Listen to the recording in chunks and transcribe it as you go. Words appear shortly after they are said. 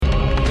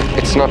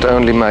it's not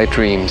only my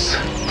dreams.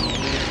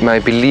 My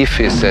belief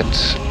is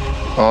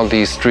that all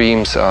these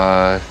dreams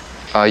are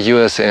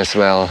yours as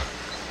well.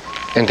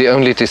 And the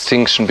only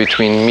distinction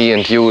between me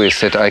and you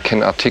is that I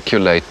can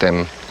articulate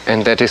them.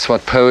 And that is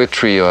what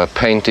poetry or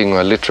painting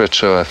or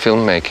literature or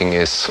filmmaking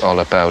is all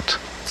about.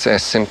 It's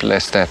as simple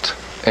as that.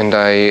 And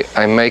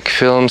I make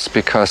films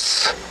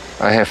because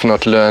I have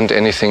not learned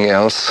anything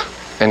else.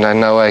 And I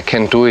know I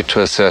can do it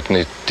to a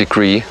certain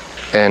degree.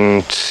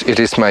 And it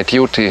is my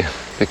duty,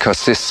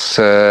 because this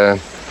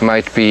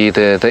might be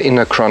the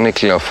inner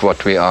chronicle of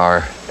what we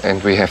are.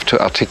 And we have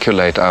to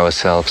articulate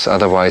ourselves,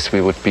 otherwise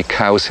we would be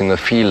cows in a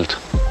field.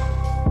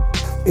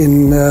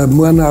 In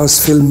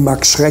Murnau's film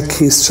Max Schreck,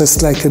 he's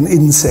just like an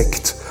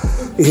insect.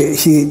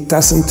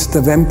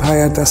 The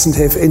vampire doesn't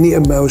have any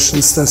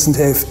emotions, doesn't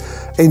have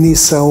any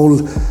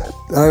soul.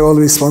 I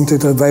always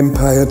wanted a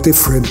vampire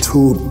different,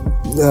 who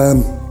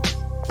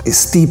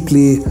is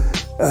deeply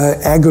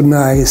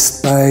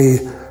agonized by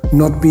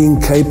not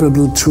being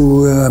capable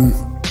to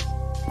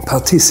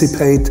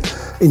participate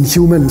in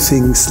human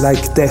things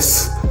like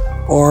death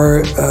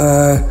or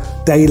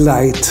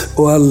daylight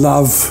or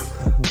love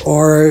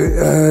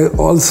or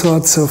all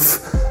sorts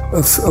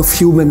of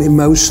human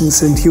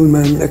emotions and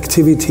human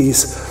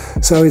activities.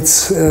 So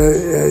it's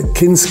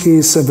Kinski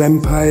is a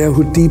vampire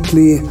who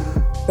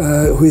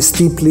is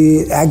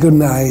deeply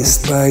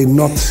agonized by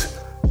not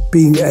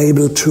being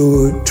able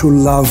to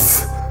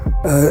love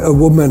a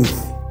woman.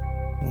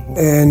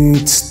 And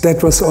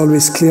that was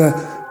always clear.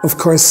 Of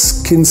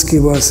course,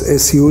 Kinski was,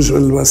 as usual,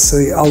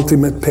 the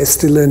ultimate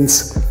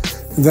pestilence.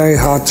 Very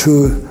hard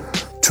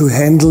to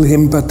handle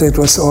him, but that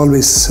was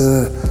always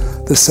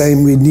the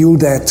same. We knew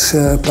that,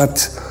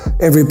 but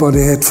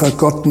everybody had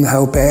forgotten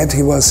how bad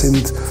he was.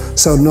 And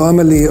so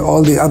normally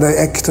all the other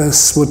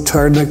actors would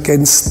turn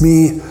against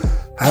me.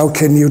 How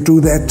can you do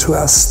that to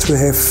us, to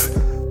have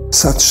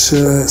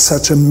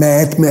such a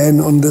madman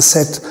on the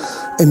set?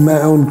 And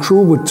my own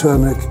crew would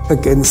turn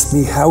against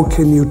me. How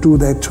can you do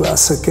that to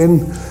us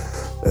again?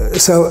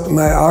 So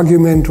my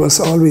argument was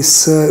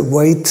always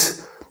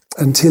wait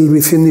until we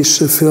finish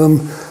the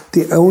film.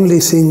 The only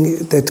thing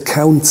that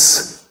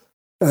counts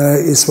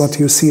is what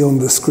you see on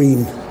the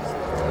screen.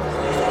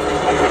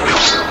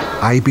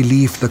 I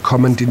believe the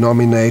common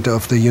denominator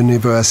of the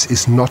universe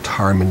is not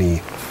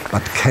harmony,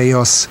 but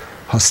chaos,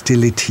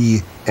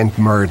 hostility, and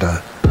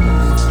murder.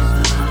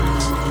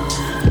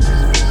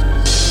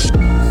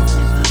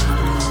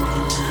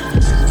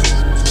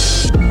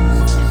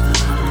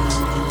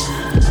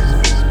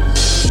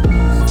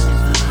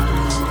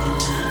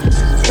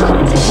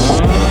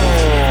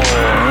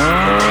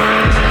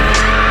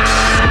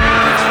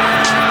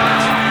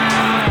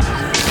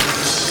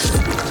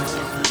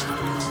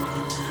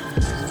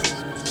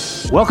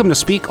 Welcome to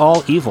Speak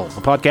All Evil,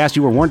 the podcast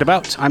you were warned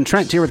about. I'm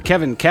Trent, here with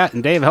Kevin, Kat,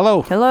 and Dave.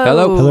 Hello. Hello.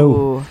 Hello.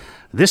 Hello.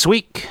 This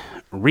week,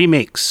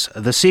 remakes,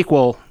 the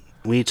sequel.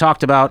 We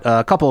talked about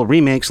a couple of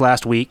remakes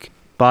last week,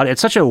 but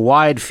it's such a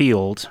wide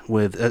field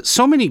with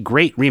so many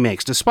great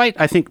remakes, despite,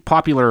 I think,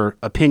 popular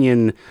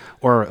opinion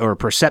or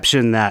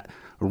perception that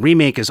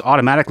remake is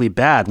automatically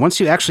bad. Once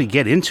you actually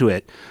get into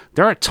it,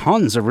 there are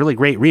tons of really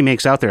great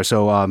remakes out there.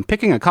 So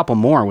picking a couple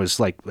more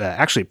was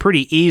actually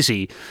pretty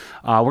easy.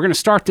 We're going to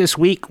start this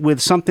week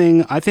with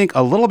something I think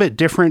a little bit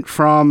different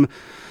from,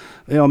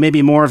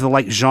 maybe more of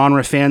the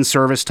genre fan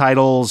service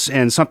titles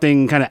and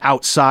something kind of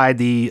outside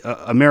the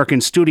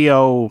American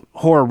studio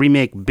horror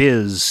remake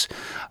biz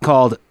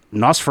called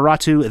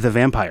Nosferatu the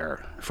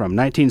Vampire from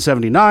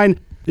 1979.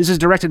 This is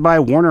directed by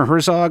Werner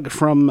Herzog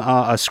from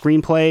a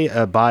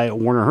screenplay by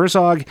Werner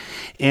Herzog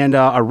and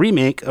a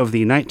remake of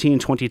the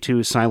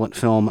 1922 silent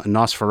film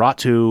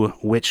Nosferatu,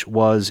 which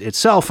was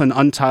itself an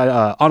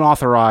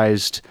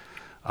unauthorized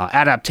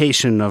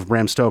adaptation of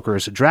Bram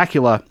Stoker's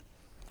Dracula.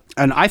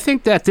 And I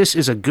think that this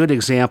is a good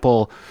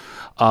example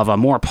of a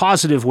more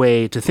positive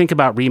way to think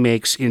about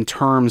remakes in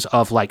terms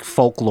of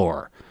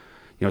folklore.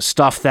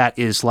 Stuff that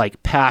is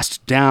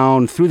passed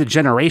down through the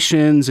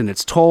generations and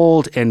it's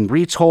told and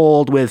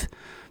retold with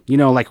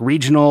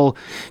regional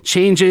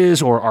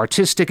changes or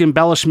artistic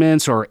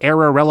embellishments or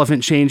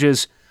era-relevant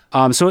changes.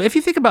 So if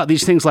you think about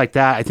these things like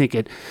that, I think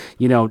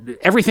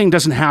everything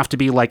doesn't have to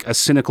be like a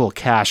cynical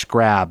cash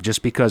grab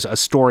just because a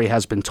story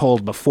has been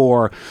told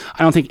before.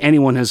 I don't think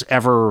anyone has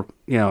ever,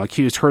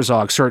 accused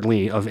Herzog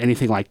certainly of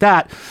anything like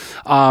that.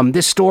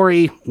 This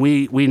story,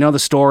 we know the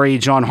story.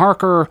 John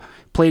Harker,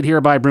 played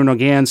here by Bruno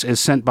Ganz, is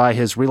sent by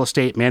his real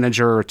estate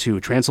manager to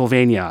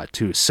Transylvania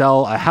to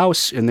sell a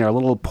house in their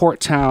little port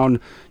town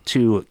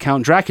to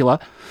Count Dracula.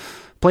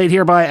 Played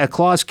here by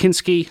Klaus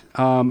Kinski.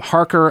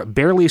 Harker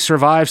barely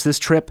survives this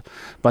trip,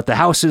 but the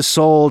house is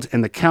sold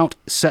and the Count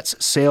sets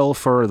sail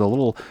for the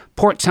little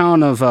port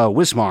town of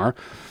Wismar,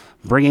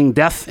 bringing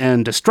death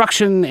and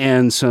destruction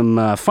and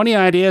some funny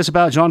ideas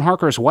about John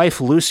Harker's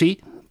wife,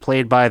 Lucy,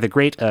 played by the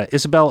great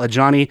Isabelle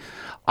Adjani.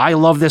 I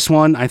love this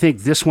one. I think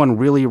this one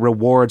really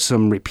rewards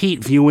some repeat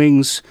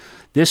viewings.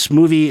 This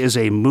movie is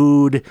a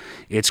mood.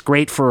 It's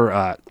great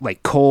for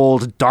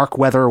cold, dark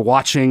weather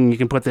watching. You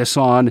can put this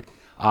on.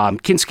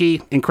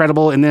 Kinski,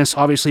 incredible in this,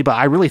 obviously, but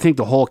I really think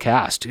the whole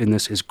cast in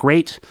this is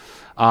great.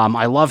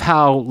 I love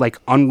how like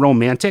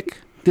unromantic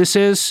this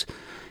is,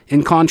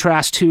 in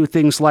contrast to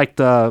things like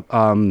the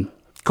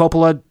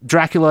Coppola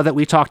Dracula that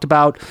we talked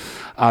about.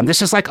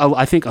 This is like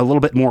I think a little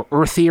bit more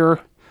earthier,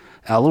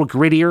 a little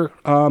grittier,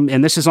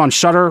 and this is on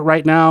Shudder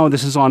right now.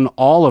 This is on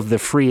all of the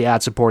free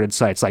ad-supported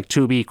sites like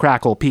Tubi,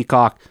 Crackle,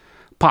 Peacock,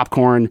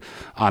 Popcorn.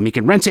 You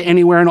can rent it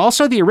anywhere, and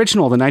also the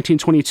original, the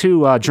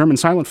 1922 German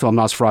silent film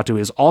Nosferatu,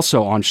 is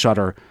also on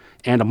Shudder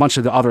and a bunch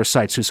of the other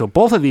sites too. So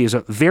both of these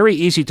are very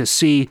easy to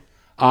see,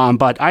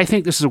 but I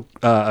think this is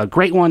a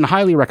great one.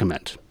 Highly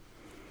recommend.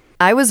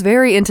 I was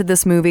very into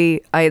this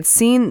movie. I had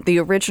seen the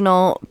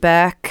original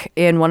back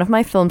in one of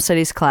my film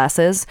studies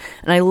classes,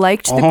 and I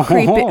liked the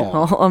creepy...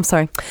 Oh, I'm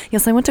sorry.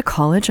 Yes, I went to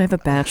college. I have a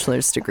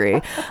bachelor's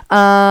degree.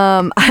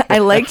 I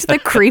liked the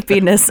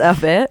creepiness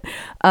of it,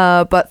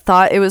 but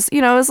thought it was,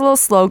 it was a little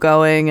slow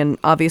going and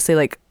obviously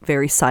like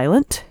very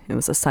silent. It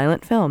was a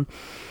silent film.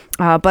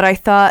 But I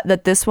thought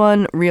that this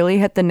one really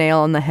hit the nail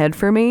on the head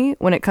for me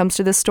when it comes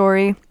to this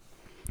story.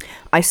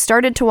 I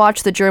started to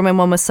watch the German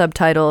one with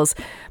subtitles,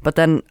 but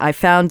then I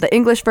found the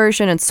English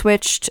version and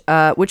switched,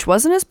 which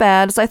wasn't as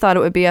bad as I thought it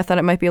would be. I thought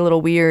it might be a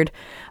little weird,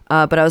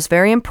 but I was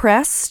very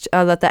impressed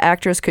that the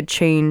actors could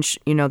change,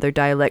 their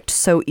dialect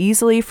so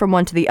easily from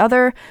one to the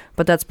other,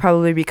 but that's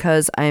probably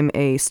because I'm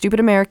a stupid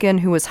American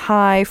who was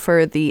high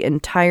for the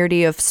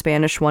entirety of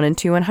Spanish 1 and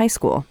 2 in high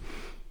school.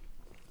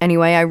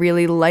 Anyway, I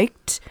really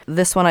liked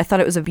this one. I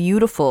thought it was a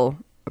beautiful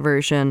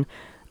version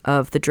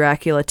of the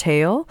Dracula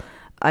tale.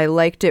 I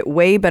liked it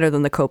way better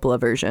than the Coppola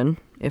version,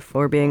 if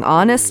we're being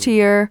honest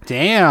here.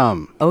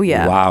 Damn. Oh,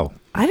 yeah. Wow.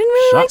 I didn't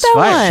really like that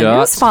one. It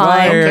was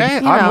fine. Okay,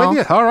 I'm with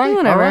you. All right.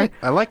 Whatever. All right.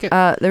 I like it.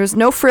 There was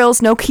no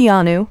frills, no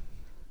Keanu.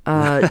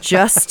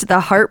 Just the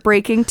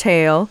heartbreaking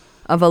tale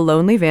of a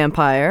lonely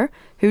vampire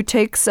who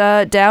takes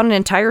down an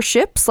entire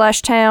ship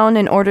 / town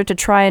in order to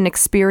try and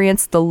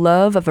experience the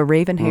love of a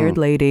raven-haired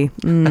lady.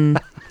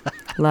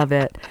 Love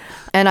it.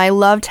 And I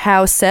loved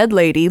how said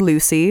lady,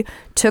 Lucy,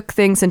 took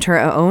things into her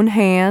own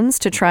hands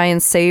to try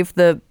and save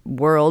the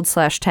world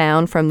 /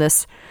 town from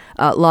this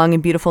long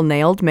and beautiful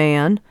nailed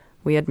man.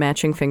 We had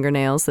matching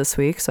fingernails this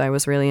week, so I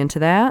was really into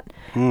that.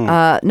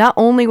 Not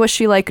only was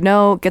she like,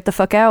 no, get the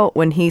fuck out,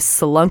 when he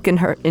slunk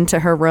into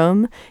her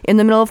room in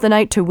the middle of the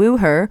night to woo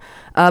her,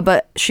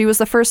 but she was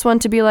the first one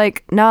to be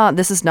like, nah,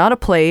 this is not a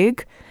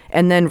plague,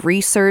 and then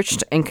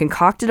researched and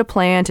concocted a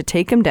plan to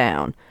take him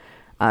down.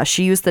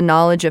 She used the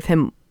knowledge of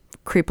him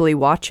creepily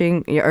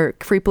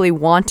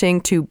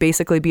wanting to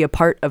basically be a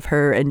part of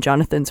her and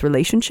Jonathan's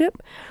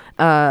relationship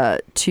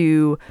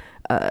to...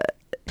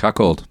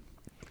 Cuckold.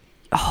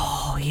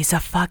 Oh, he's a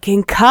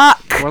fucking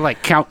cuck. We're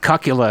like Count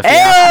Cuckula, if you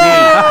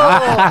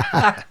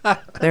ask me.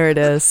 There it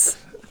is.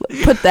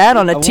 Put that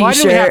on a t-shirt. Why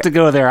do we have to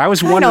go there? I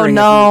was wondering.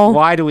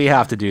 Why do we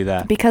have to do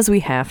that? Because we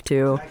have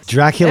to.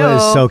 Dracula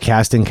is so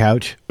casting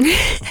couch.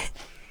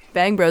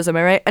 Bang Bros, am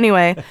I right?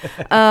 Anyway,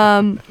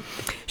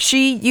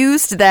 she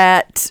used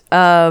that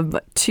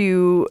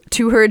to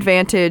her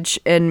advantage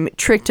and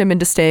tricked him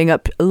into staying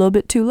up a little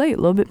bit too late, a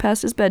little bit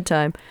past his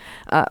bedtime.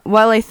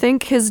 While I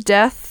think his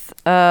death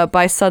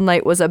by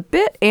sunlight was a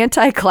bit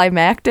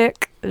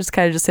anticlimactic,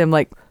 just him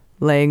like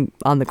laying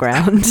on the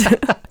ground.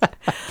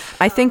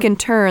 I think in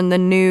turn the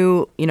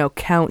new,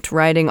 Count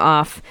riding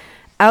off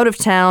out of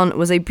town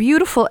was a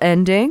beautiful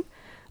ending.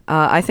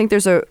 I think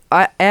there's a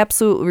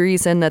absolute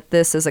reason that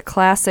this is a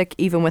classic,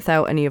 even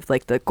without any of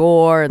like the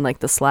gore and like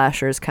the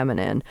slashers coming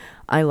in.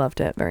 I loved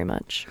it very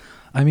much.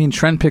 I mean,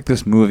 Trent picked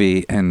this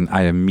movie, and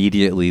I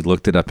immediately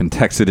looked it up and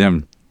texted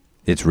him.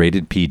 It's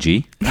rated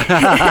PG.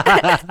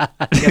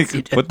 Yes,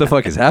 you did. What the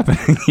fuck is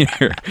happening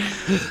here?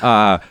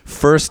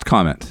 First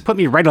comment. Put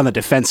me right on the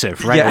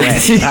defensive right away.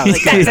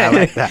 I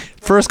like that.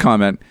 First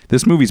comment.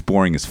 This movie's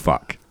boring as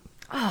fuck.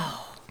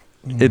 Oh.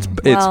 It's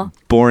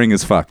boring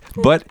as fuck.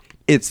 But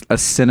it's a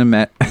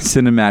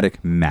cinematic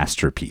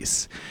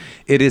masterpiece.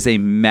 It is a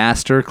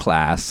master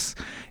class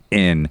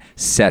in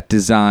set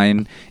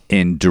design,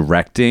 in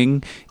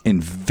directing,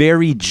 in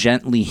very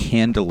gently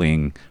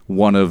handling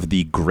one of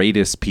the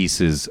greatest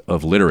pieces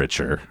of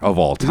literature of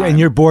all time. And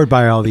you're bored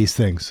by all these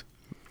things.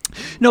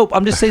 No,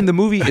 I'm just saying the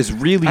movie is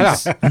really...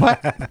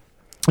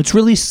 It's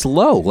really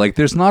slow. Like,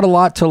 there's not a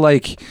lot to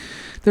like...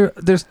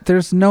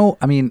 There's no...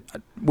 I mean,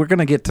 we're going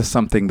to get to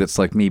something that's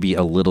like maybe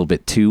a little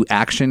bit too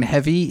action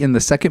heavy in the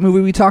second movie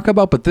we talk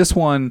about, but this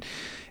one,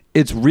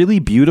 it's really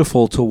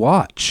beautiful to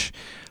watch.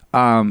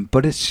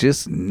 But it's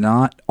just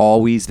not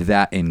always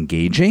that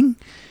engaging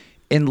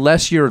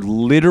unless you're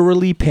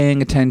literally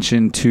paying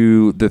attention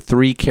to the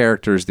three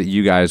characters that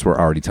you guys were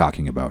already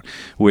talking about,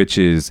 which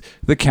is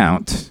the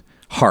Count,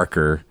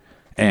 Harker,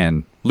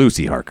 and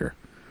Lucy Harker.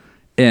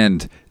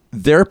 And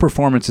their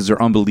performances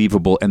are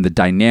unbelievable and the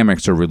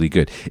dynamics are really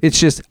good. It's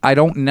just, I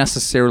don't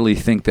necessarily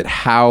think that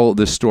how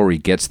the story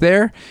gets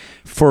there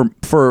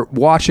for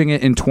watching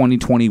it in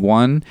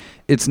 2021,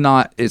 it's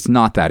not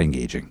that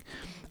engaging.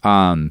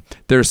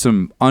 There's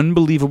some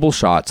unbelievable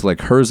shots.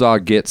 Like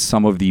Herzog gets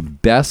some of the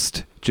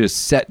best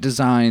just set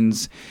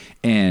designs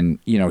And,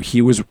 you know, he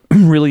was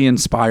really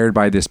inspired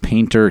by this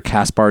painter,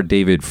 Caspar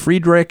David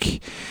Friedrich.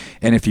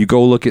 And if you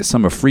go look at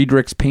some of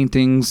Friedrich's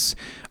paintings,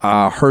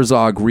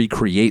 Herzog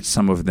recreates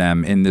some of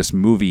them in this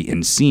movie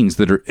in scenes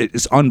that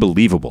it's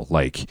unbelievable.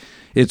 Like,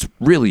 it's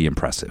really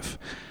impressive.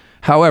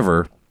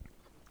 However,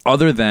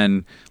 other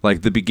than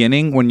like the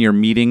beginning when you're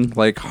meeting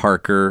like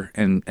Harker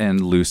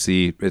and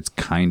Lucy, it's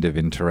kind of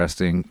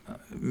interesting.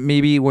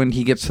 Maybe when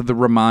he gets to the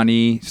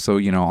Romani, so,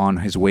 you know, on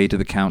his way to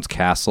the Count's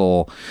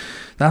castle,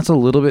 that's a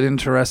little bit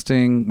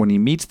interesting. When he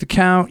meets the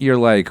Count, you're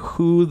like,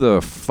 who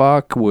the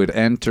fuck would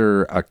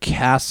enter a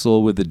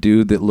castle with a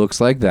dude that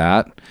looks like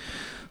that?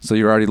 So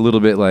you're already a little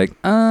bit like,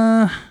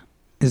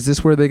 is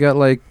this where they got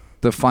like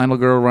the final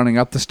girl running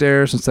up the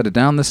stairs instead of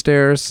down the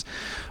stairs?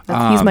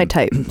 He's my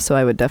type, so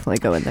I would definitely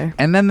go in there.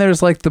 And then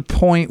there's like the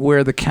point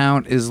where the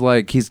Count is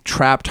like, he's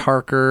trapped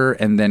Harker,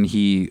 and then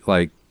he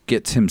like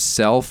gets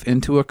himself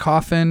into a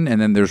coffin, and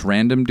then there's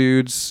random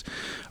dudes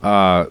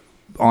on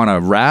a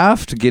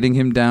raft getting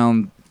him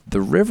down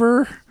the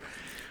river,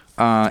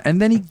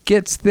 and then he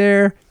gets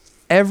there.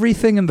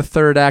 Everything in the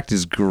third act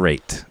is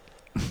great.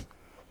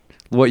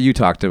 What you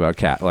talked about,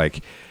 Kat,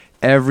 like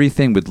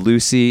everything with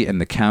Lucy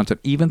and the Count,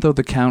 even though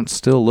the Count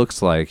still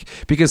looks like,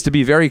 because to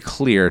be very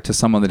clear to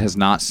someone that has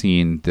not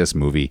seen this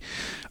movie,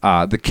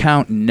 the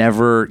Count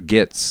never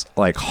gets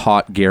like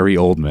hot Gary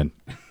Oldman.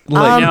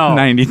 Like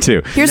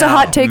 92. Here's a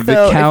hot take,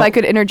 though. If I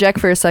could interject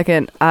for a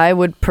second, I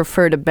would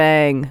prefer to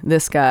bang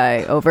this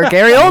guy over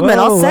Gary Oldman.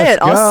 Whoa, I'll say it.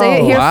 I'll say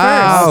it here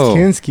Wow.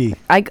 first. Kinski.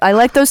 I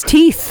like those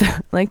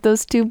teeth, like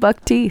those 2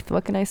 buck teeth.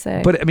 What can I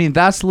say? But I mean,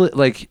 that's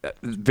like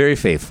very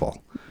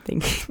faithful.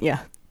 Yeah.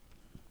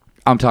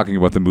 I'm talking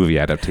about the movie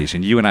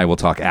adaptation. You and I will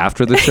talk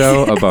after the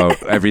show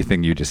about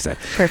everything you just said.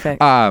 Perfect.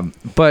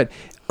 But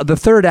the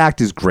third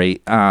act is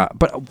great.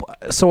 But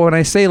so when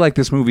I say like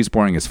this movie's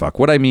boring as fuck,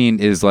 what I mean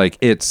is like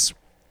it's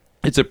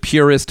a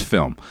purist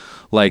film.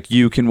 Like,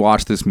 you can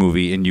watch this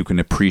movie and you can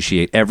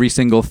appreciate every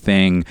single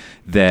thing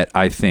that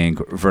I think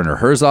Werner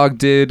Herzog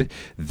did,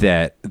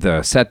 that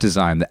the set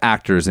design, the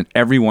actors, and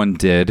everyone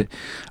did.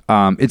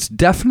 It's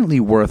definitely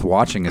worth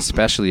watching,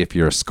 especially if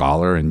you're a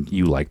scholar and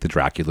you like the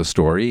Dracula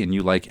story and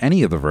you like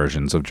any of the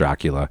versions of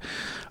Dracula.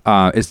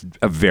 It's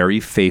a very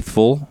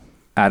faithful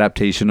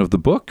adaptation of the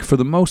book for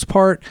the most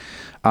part.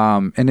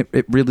 And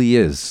it really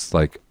is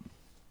like,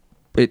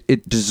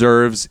 it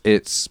deserves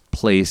its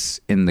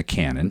place in the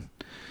canon.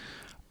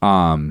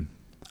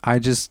 I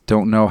just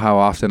don't know how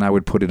often I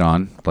would put it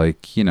on,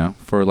 like, you know,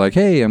 for like,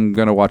 hey, I'm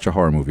gonna watch a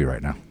horror movie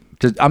right now.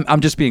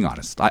 I'm just being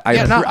honest. I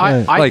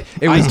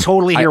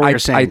totally hear what you're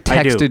saying. I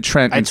texted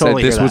Trent and said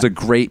this was a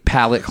great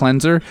palate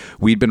cleanser.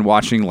 We'd been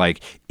watching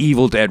like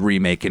Evil Dead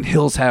remake and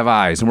Hills Have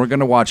Eyes, and we're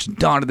gonna watch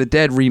Dawn of the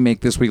Dead remake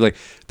this week. Like,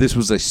 this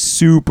was a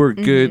super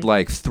good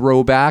like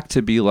throwback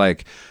to be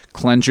like,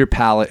 cleanse your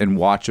palate and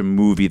watch a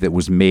movie that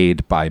was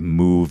made by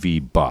movie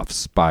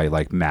buffs, by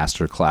like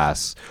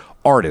masterclass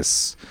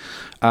artists.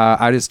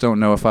 I just don't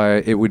know if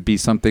it would be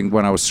something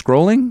when I was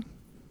scrolling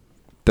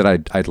that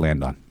I'd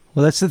land on.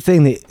 Well, that's the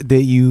thing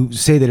that you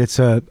say that it's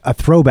a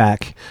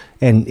throwback,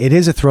 and it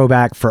is a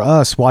throwback for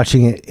us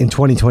watching it in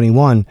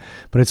 2021,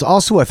 but it's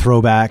also a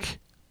throwback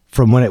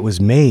from when it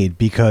was made,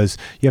 because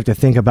you have to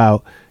think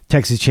about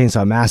Texas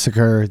Chainsaw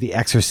Massacre, The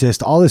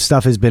Exorcist, all this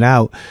stuff has been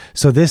out.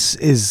 So this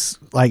is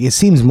like, it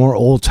seems more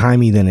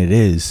old-timey than it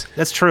is.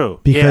 That's true.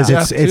 Because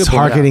it's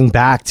harkening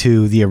back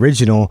to the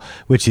original,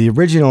 which the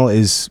original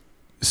is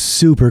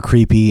super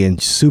creepy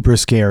and super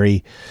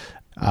scary.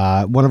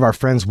 One of our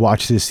friends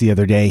watched this the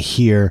other day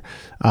here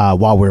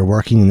while we were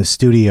working in the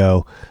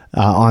studio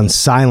on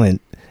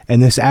silent,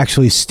 and this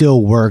actually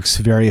still works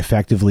very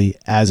effectively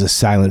as a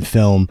silent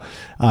film.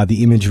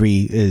 The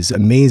imagery is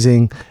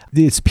amazing.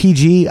 It's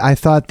PG. I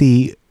thought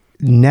the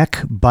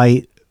neck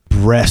bite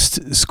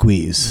breast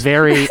squeeze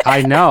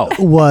I know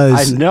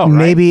was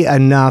maybe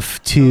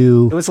enough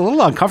to... It was a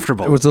little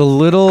uncomfortable. It was a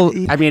little...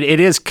 I mean, it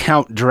is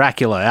Count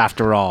Dracula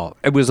after all.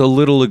 It was a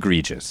little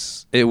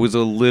egregious. It was a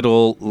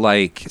little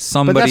like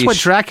somebody... But that's what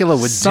Dracula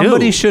would do.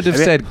 Somebody should have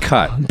said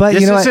cut. But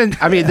this you know isn't...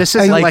 what? I mean, this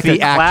isn't like a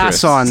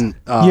class on...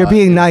 You're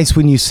being nice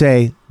when you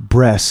say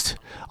breast.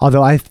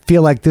 Although I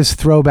feel like this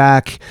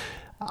throwback...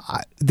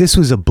 this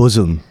was a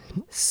bosom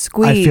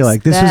squeeze. I feel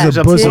like this was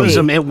a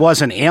bosom. It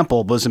was an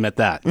ample bosom at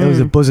that. It was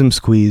a bosom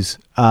squeeze.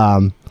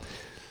 And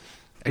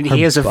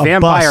he is a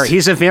vampire.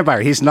 He's a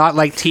vampire. He's not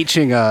like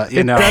teaching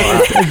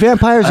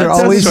vampires are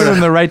always give him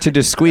the right to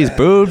just squeeze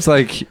boobs.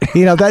 Like,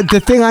 you know, that the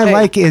thing I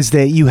like is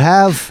that you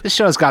have this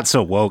show's got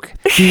so woke.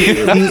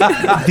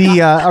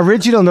 The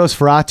original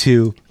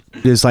Nosferatu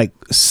is like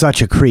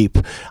such a creep.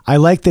 I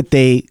like that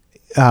they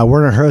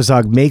Werner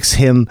Herzog makes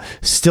him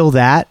still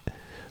that,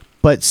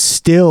 but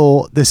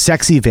still the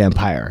sexy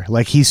vampire.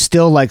 Like, he's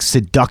still like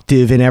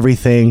seductive and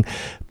everything,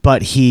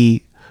 but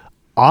he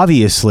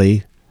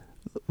obviously,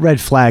 red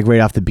flag right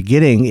off the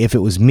beginning, if it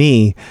was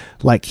me,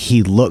 like,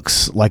 he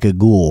looks like a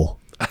ghoul.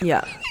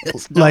 Yeah.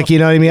 Like, you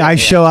know what I mean? I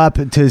show up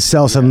to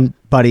sell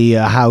somebody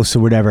a house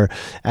or whatever,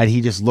 and he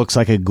just looks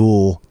like a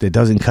ghoul that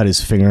doesn't cut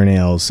his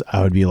fingernails.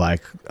 I would be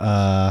like,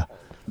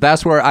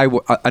 that's where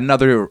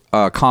another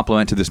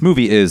compliment to this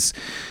movie is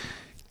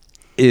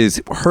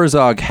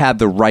Herzog had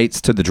the rights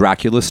to the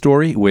Dracula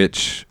story,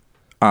 which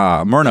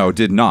Murnau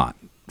did not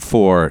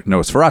for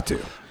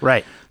Nosferatu.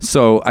 Right.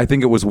 So I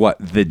think it was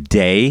the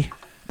day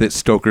that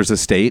Stoker's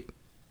estate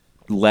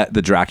let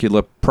the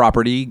Dracula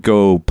property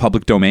go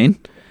public domain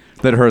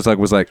that Herzog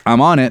was like,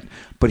 I'm on it,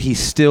 but he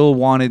still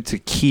wanted to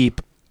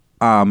keep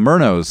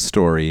Murnau's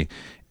story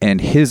and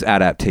his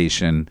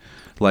adaptation.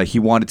 Like, he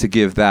wanted to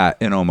give that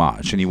an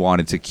homage, and he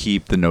wanted to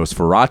keep the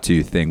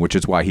Nosferatu thing, which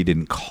is why he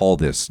didn't call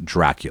this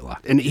Dracula.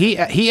 And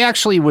he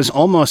actually was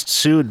almost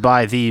sued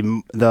by the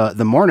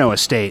Murnau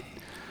estate,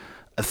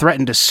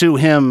 threatened to sue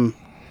him,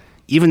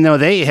 even though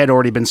they had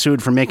already been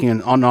sued for making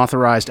an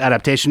unauthorized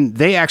adaptation.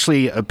 They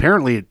actually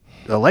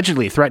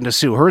allegedly threatened to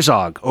sue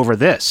Herzog over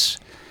this.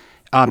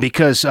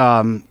 Because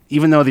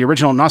even though the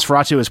original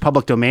Nosferatu is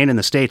public domain in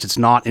the States, it's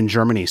not in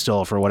Germany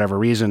still for whatever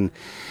reason.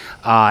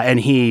 And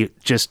he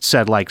just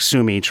said, like,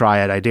 sue me,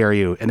 try it, I dare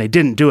you. And they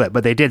didn't do it,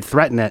 but they did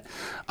threaten it.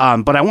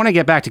 But I want to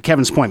get back to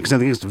Kevin's point, because I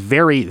think it's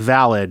very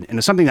valid, and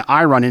it's something that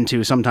I run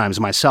into sometimes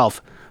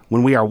myself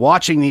when we are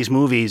watching these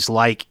movies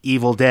like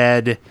Evil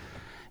Dead,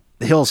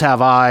 The Hills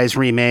Have Eyes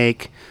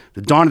remake,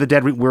 The Dawn of the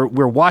Dead.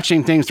 We're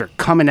watching things that are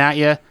coming at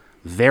you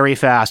very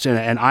fast.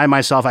 And I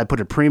myself, I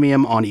put a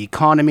premium on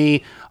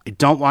economy. I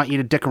don't want you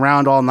to dick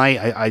around all night.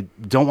 I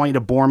don't want you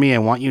to bore me. I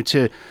want you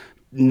to,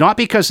 not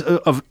because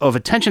of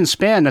attention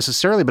span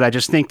necessarily, but I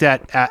just think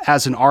that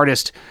as an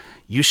artist,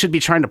 you should be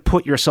trying to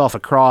put yourself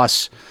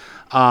across.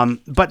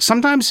 But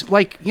sometimes,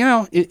 like, you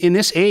know, in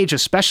this age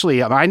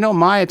especially, I know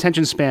my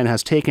attention span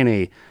has taken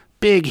a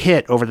big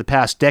hit over the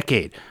past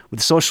decade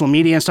with social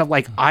media and stuff.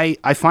 Like, I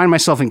find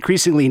myself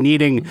increasingly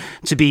needing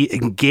to be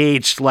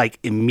engaged, like,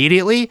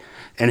 immediately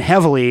and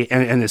heavily,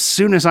 and as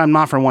soon as I'm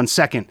not for 1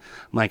 second,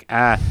 I'm like,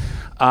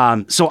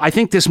 so I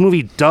think this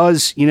movie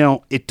does, you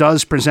know, it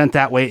does present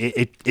that way.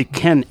 It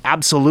can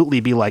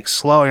absolutely be, like,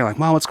 slow. You're like,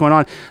 wow, what's going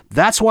on?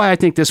 That's why I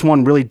think this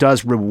one really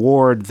does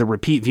reward the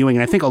repeat viewing.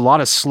 And I think a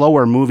lot of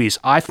slower movies,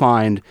 I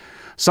find,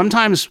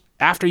 sometimes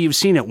after you've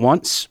seen it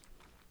once,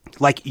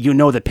 like, you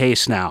know the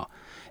pace now.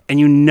 And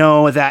you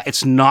know that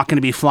it's not going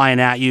to be flying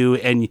at you,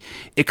 and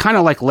it kind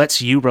of like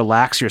lets you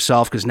relax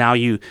yourself, because now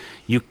you've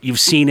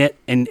seen it,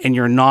 and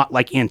you're not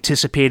like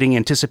anticipating,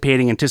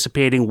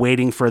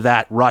 waiting for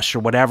that rush or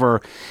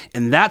whatever.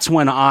 And that's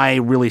when I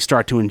really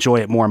start to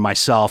enjoy it more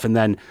myself, and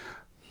then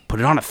put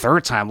it on a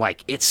third time.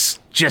 Like, it's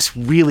just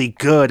really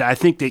good. I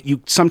think that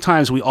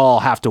sometimes we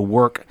all have to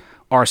work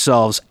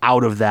ourselves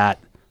out of that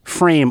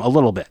frame a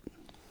little bit.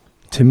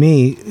 To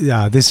me,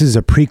 this is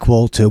a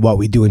prequel to What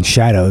We Do in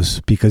Shadows,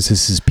 because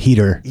this is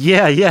Peter.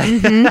 Yeah.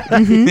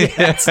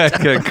 Yes.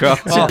 Good call.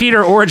 It's a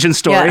Peter origin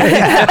story.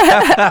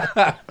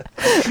 Yeah.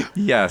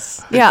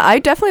 Yes. Yeah, I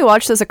definitely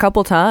watched this a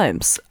couple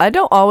times. I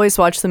don't always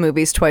watch the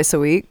movies twice a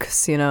week,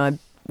 because, you know, I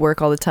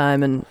work all the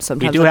time, and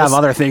sometimes you do have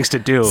other things to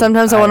do.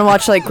 Sometimes I want to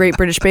watch, like, Great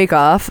British Bake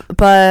Off,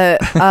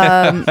 but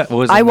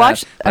I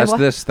watched.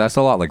 That's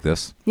a lot like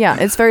this. Yeah,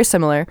 it's very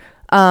similar.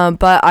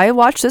 But I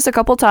watched this a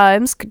couple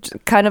times,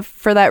 kind of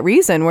for that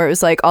reason, where it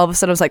was like, all of a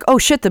sudden I was like, oh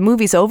shit, the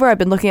movie's over. I've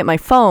been looking at my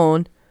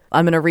phone.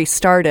 I'm going to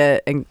restart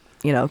it and,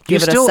 you know,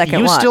 give it a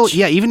second watch.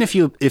 Even if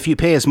you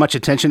pay as much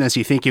attention as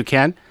you think you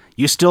can,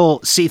 you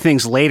still see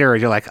things later and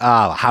you're like,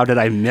 oh, how did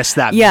I miss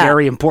that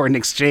very important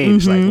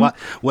exchange? Mm-hmm. Like,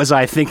 what was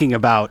I thinking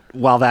about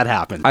while that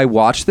happened? I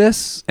watched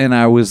this and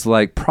I was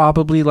like,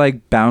 probably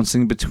like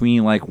bouncing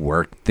between like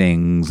work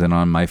things and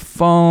on my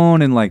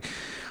phone, and like,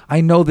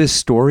 I know this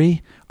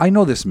story. I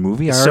know this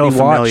movie. I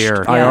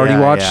already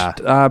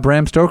watched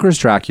Bram Stoker's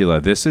Dracula.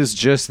 This is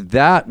just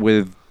that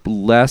with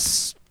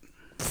less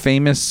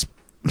famous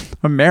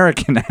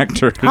American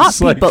actors. Hot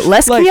people,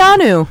 less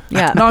Keanu.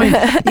 Yeah. No, I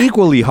mean,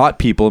 equally hot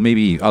people,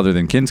 maybe other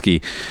than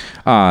Kinski.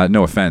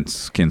 No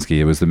offense, Kinski.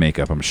 It was the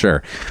makeup, I'm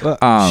sure.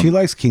 She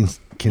likes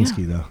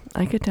Kinski, though.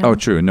 I could tell. Oh,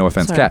 true. No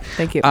offense, Kat.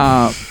 Thank you.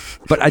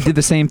 But I did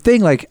the same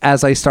thing. Like,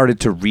 as I started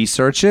to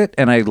research it,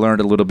 and I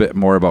learned a little bit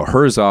more about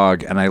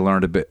Herzog, and I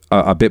learned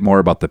a bit more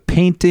about the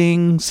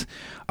paintings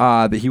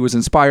that he was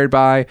inspired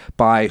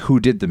by who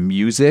did the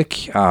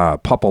music,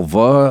 Popol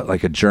Vuh,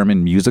 like a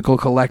German musical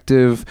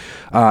collective.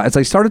 As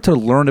I started to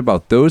learn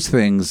about those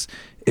things,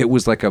 it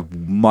was like a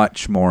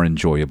much more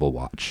enjoyable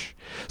watch.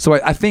 So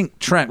I think,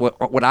 Trent,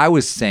 what I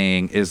was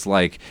saying is,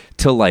 like,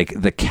 to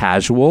like the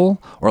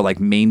casual or like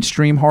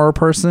mainstream horror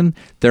person,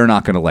 they're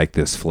not going to like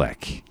this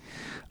flick.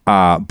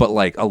 But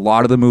like a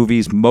lot of the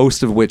movies,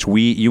 most of which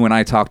you and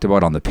I talked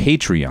about on the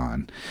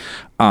Patreon,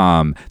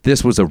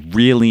 this was a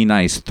really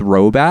nice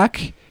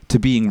throwback to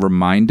being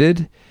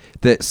reminded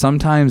that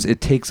sometimes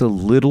it takes a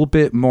little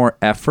bit more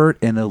effort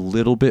and a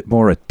little bit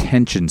more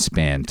attention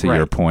span, to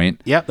your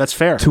point. Yep, that's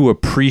fair. To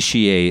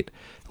appreciate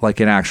like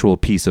an actual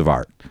piece of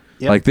art.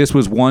 Yep. Like, this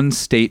was one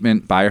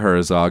statement by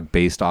Herzog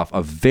based off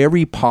a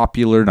very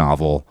popular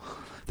novel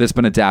that's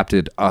been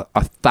adapted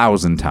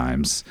 1,000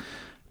 times.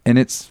 And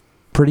it's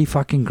pretty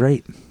fucking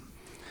great.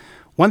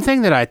 One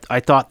thing that I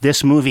thought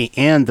this movie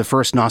and the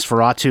first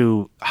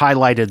Nosferatu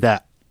highlighted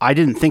that I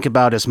didn't think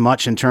about as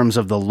much in terms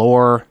of the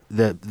lore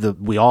that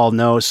we all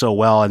know so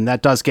well, and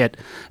that does get,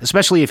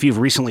 especially if you've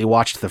recently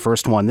watched the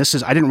first one.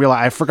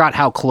 I forgot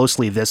how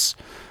closely this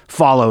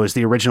follows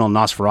the original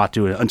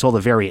Nosferatu until the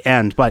very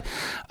end. But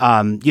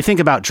you think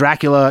about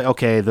Dracula,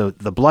 okay, the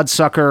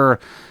bloodsucker,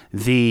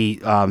 the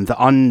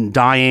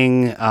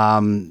undying,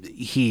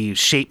 he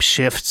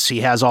shapeshifts,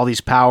 he has all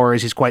these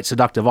powers, he's quite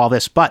seductive, all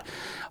this. But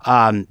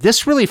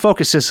this really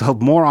focuses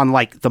more on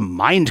like the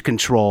mind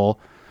control.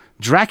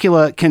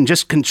 Dracula can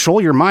just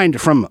control your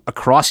mind from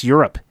across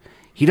Europe.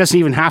 He doesn't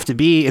even have to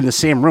be in the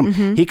same room.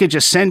 Mm-hmm. He could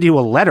just send you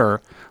a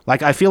letter.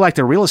 Like, I feel like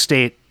the real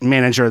estate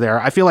manager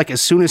there, I feel like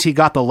as soon as he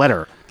got the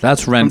letter.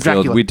 That's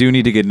Renfield. We do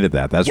need to get into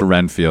that. That's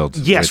Renfield.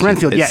 Yes,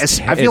 Renfield.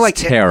 I feel like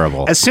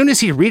terrible. As soon as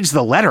he reads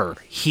the letter,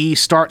 he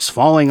starts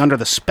falling under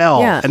the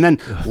spell. Yeah. And then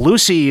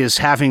Lucy is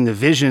having the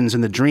visions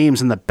and the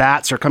dreams, and the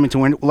bats are coming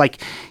to him.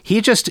 Like,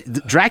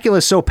 Dracula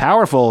is so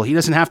powerful, he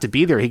doesn't have to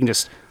be there. He can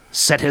just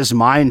set his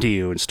mind to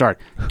you and start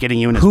getting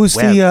you in his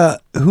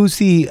web. Who's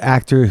the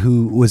actor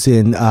who was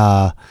in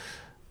The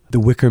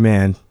Wicker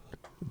Man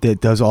that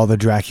does all the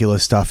Dracula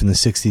stuff in the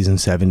 60s and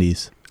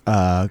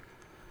 70s?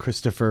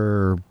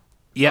 Christopher...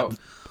 Yep.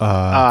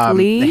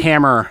 Lee? The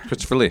Hammer.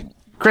 Christopher Lee.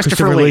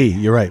 Christopher Lee.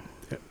 You're right.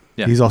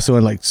 Yeah. He's also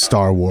in like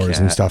Star Wars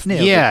and stuff.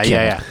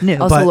 Yeah.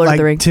 Also but Lord like, of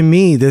the Rings. To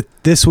me,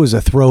 this was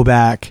a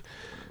throwback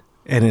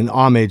and an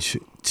homage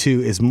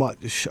to as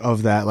much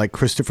of that like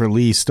Christopher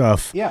Lee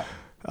stuff. Yeah.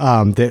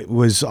 That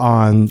was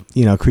on,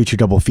 Creature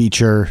Double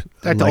Feature.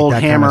 Like the old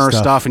Hammer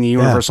stuff and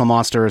Universal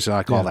Monsters,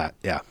 I call that.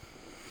 Yeah.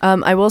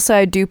 I will say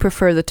I do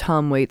prefer the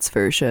Tom Waits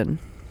version.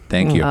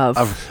 Thank you.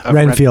 Of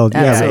Renfield. He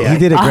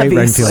did a great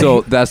Renfield.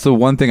 So that's the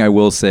one thing I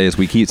will say is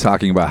we keep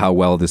talking about how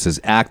well this is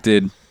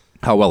acted,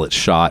 how well it's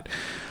shot.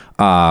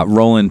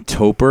 Roland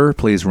Topper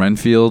plays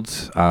Renfield,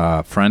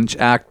 French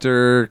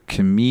actor,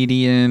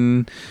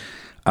 comedian.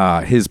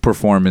 His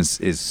performance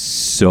is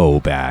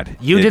so bad.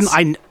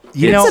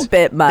 It's a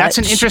bit much. That's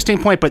an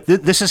interesting point, but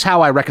this is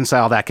how I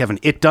reconcile that, Kevin.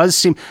 It does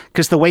seem,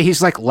 because the way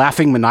he's like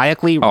laughing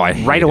maniacally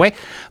right away,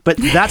 but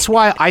that's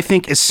why I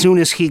think as soon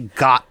as he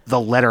got the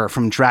letter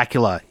from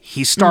Dracula,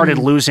 he started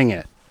losing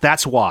it.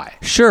 That's why.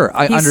 Sure.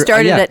 He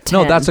started at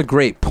 10. No, that's a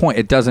great point.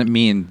 It doesn't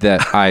mean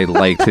that I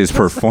liked his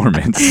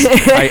performance.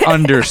 I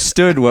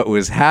understood what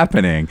was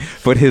happening,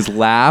 but his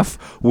laugh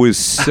was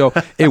so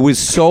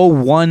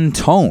one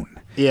tone.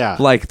 Yeah.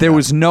 Like there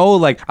was no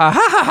like ha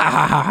ha ha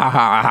ha ha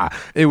ha ha.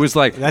 It was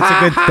like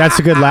that's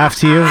a good laugh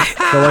to you.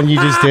 The one you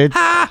just did.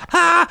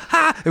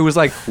 It was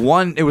like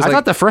one. It was. I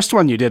thought the first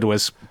one you did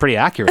was pretty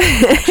accurate.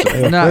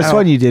 The first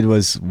one you did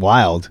was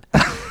wild.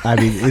 I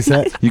mean, is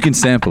that you can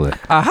sample it?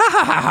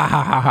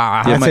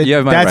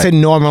 That's a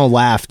normal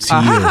laugh to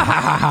you.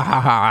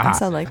 Doesn't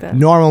sound like that.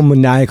 Normal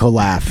maniacal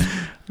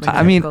laugh.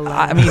 I mean, it's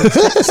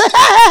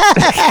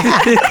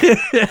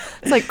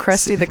like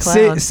Krusty the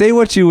Clown. Say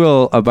what you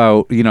will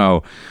about,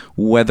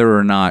 whether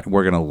or not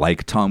we're going to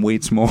like Tom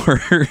Waits more,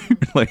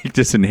 like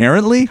just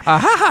inherently.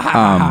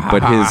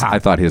 But I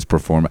thought his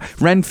performance,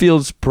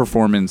 Renfield's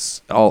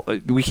performance,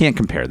 we can't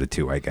compare the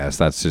two, I guess.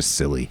 That's just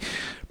silly.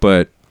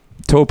 But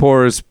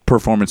Topor's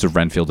performance of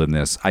Renfield in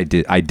this, I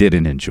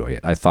didn't enjoy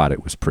it. I thought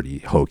it was pretty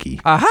hokey.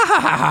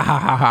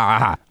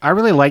 I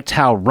really liked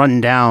how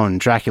run down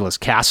Dracula's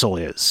castle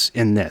is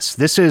in this.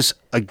 This is,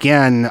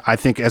 again, I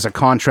think as a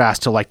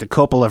contrast to like the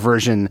Coppola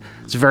version,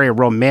 it's very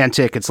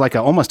romantic. It's like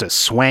almost a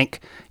swank.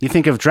 You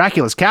think of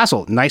Dracula's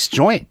castle, nice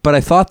joint. But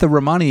I thought the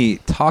Romani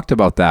talked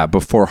about that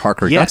before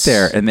Harker got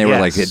there, and they were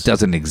like, it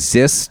doesn't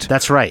exist.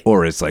 That's right.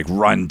 Or it's like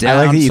run down.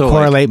 I like that you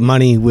correlate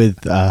money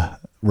with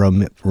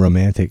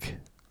romantic.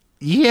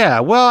 Yeah,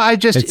 well,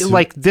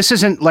 this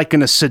isn't like going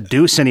to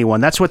seduce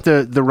anyone. That's what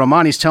the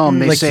Romanis tell them.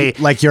 They say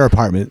like your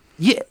apartment.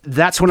 Yeah,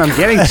 that's what I'm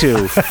getting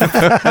to.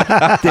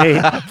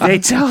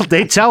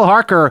 they tell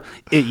Harker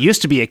it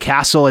used to be a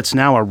castle, it's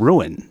now a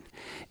ruin.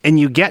 And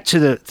you get to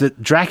the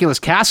Dracula's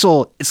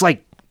castle, it's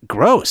like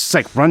gross. It's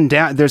like run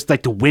down. There's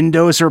like the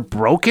windows are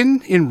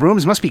broken in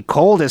rooms. It must be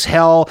cold as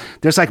hell.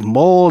 There's like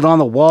mold on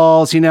the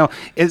walls.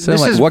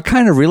 What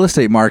kind of real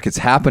estate market's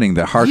happening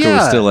that Harker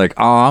was still like,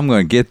 I'm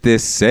going to get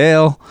this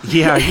sale?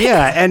 Yeah,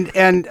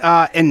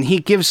 and he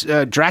gives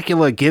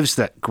Dracula gives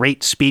that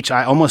great speech.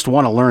 I almost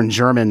want to learn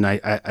German.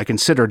 I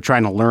considered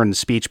trying to learn the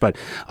speech, but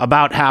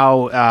about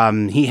how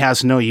he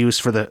has no use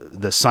for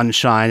the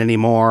sunshine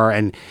anymore,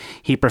 and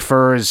he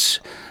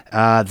prefers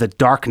the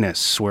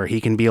darkness where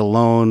he can be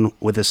alone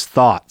with his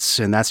thoughts,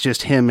 and that's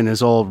just him in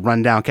his old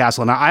rundown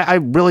castle. And I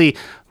really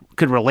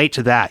could relate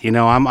to that.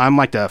 I'm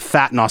like the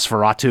fat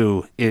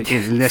Nosferatu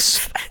in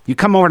this. You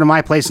come over to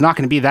my place, it's not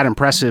going to be that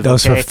impressive.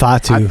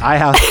 Nosferatu. I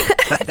have.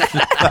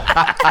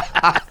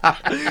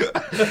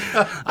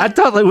 I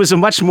thought it was a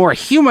much more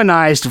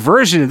humanized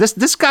version.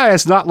 This guy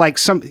is not like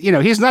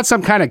he's not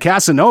some kind of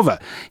Casanova.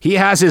 He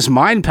has his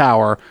mind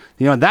power.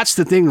 That's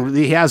the thing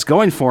he has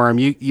going for him.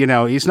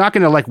 He's not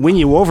going to like win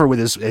you over with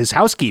his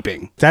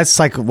housekeeping. That's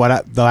like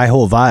my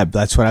whole vibe.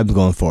 That's what I'm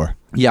going for.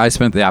 Yeah, I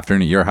spent the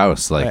afternoon at your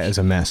house. Like it was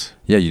a mess.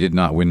 Yeah, you did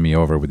not win me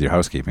over with your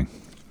housekeeping.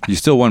 You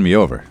still won me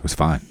over. It was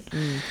fine.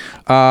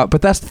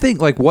 But that's the thing.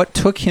 Like, what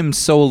took him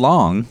so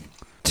long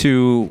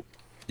to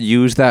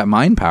use that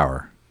mind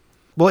power?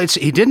 Well,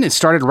 he didn't. It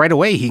started right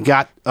away. He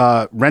got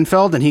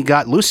Renfeld and he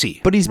got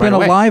Lucy. But he's right been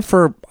away. alive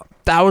for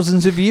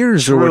thousands of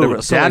years or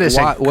whatever. So that is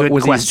a good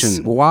was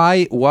question.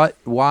 Why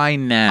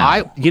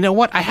now? You know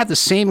what? I had the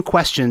same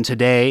question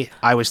today.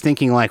 I was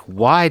thinking, like,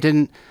 why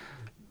didn't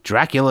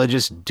Dracula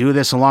just do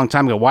this a long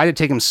time ago? Why did it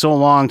take him so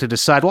long to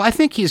decide? Well, I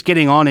think he's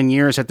getting on in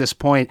years at this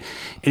point,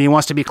 and he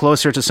wants to be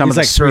closer to some of the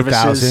like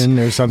services 3,000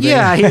 or something.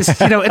 Yeah,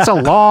 it's a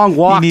long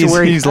walk to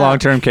where he's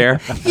long-term care.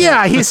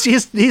 Yeah,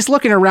 he's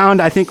looking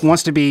around. I think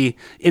wants to be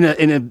in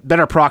a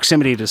better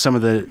proximity to some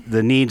of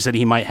the needs that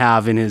he might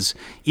have in his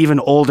even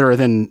older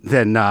than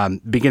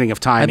beginning of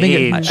time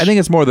age. I think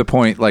it's more the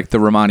point. Like the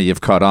Romani have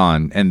caught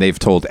on, and they've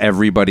told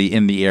everybody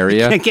in the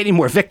area, can't get any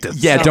more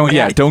victims. Yeah,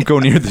 don't go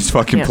near this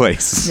fucking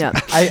place. Yeah.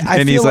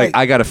 And he's like,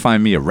 I got to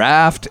find me a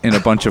raft and a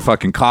bunch of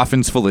fucking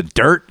coffins full of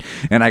dirt,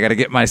 and I got to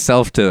get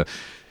myself to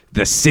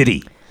the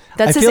city.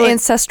 That's I his feel like-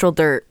 ancestral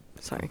dirt.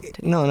 Sorry.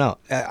 No.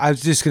 I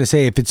was just going to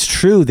say, if it's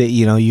true that,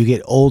 you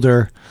get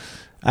older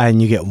and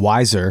you get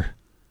wiser,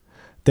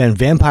 then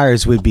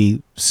vampires would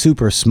be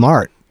super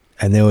smart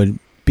and they would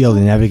be able to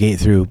navigate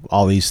through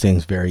all these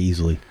things very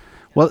easily.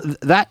 Well,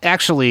 that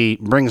actually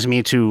brings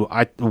me to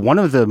one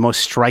of the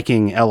most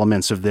striking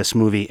elements of this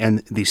movie,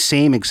 and the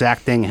same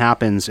exact thing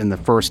happens in the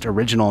first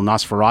original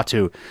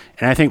Nosferatu,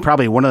 and I think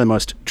probably one of the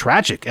most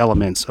tragic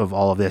elements of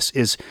all of this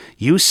is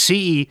you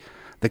see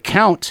the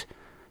Count,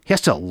 he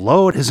has to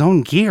load his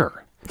own gear.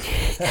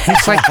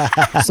 It's like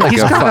he's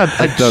got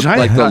a giant,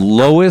 like the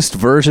lowest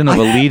version of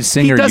a lead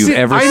singer you've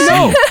ever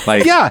seen.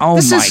 Like, yeah, oh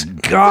my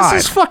God.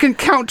 This is fucking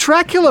Count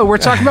Dracula we're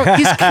talking about.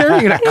 He's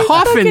carrying a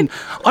coffin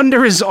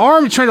under his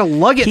arm, trying to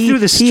lug it through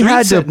the streets He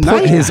had to at put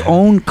night. his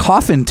own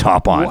coffin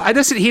top on.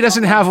 Well, he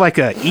doesn't have like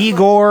a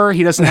Igor.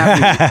 He doesn't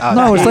have.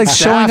 No, it's like staff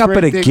showing up or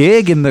at a anything.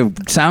 gig and the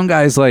sound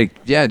guy's like,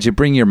 "Yeah, did you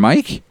bring your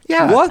mic?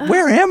 Yeah. What?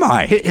 Where am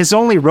I?" His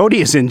only roadie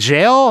is in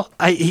jail.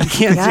 He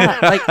can't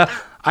do like.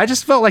 I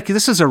just felt like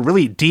this is a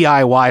really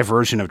DIY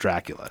version of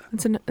Dracula.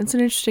 It's an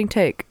interesting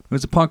take. It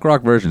was a punk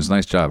rock version. It's a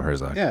nice job,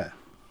 Herzog. Yeah.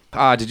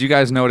 Did you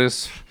guys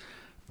notice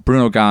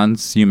Bruno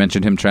Ganz? You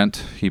mentioned him,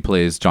 Trent. He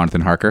plays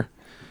Jonathan Harker.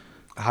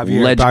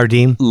 Javier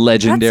Bardem.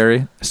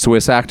 Legendary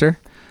Swiss actor.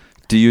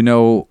 Do you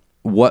know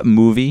what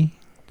movie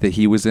that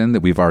he was in that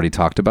we've already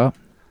talked about?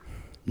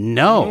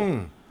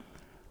 No.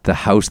 The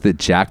House That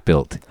Jack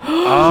Built. He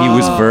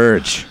was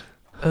Verge.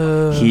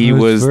 He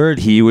was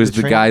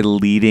the guy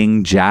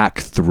leading Jack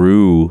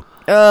through.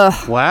 Wow.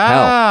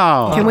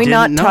 Hell. Can we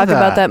not talk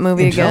about that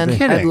movie again?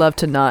 kidding. I'd love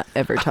to not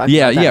ever talk about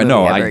that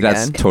movie ever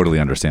that's again. totally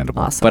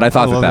understandable. Awesome. But I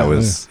thought love that that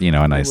was,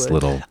 a nice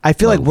little. I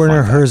feel like little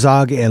Werner fun fact.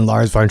 Herzog and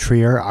Lars von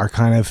Trier are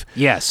kind of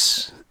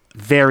Yes.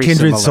 Very kindred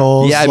similar.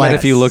 souls. Yeah, I bet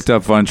if you looked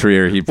up Von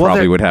Trier, he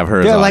probably they're- would have They're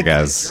Herzog like-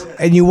 as.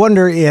 And you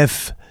wonder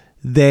if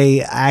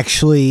they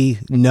actually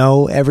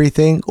know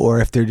everything or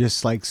if they're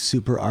just like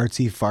super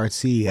artsy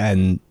fartsy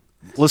and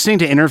Listening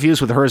to interviews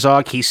with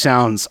Herzog, he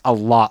sounds a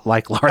lot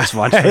like Lars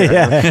von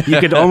Trier. You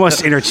could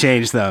almost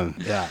interchange them.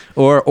 Yeah.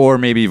 Or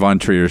maybe Von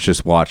Trier's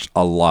just watched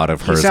a lot of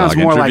He Herzog sounds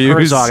more interviews. like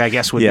Herzog, I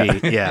guess, would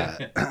be. Yeah.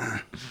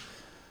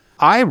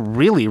 I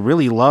really,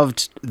 really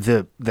loved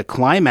the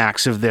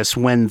climax of this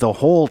when the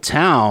whole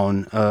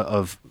town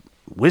of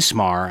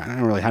Wismar, I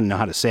don't really know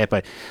how to say it,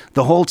 but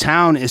the whole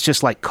town is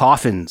just like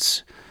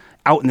coffins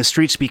out in the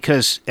streets,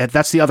 because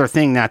that's the other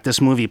thing that this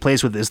movie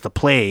plays with is the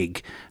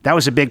plague. That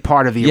was a big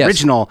part of the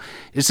original.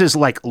 This is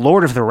like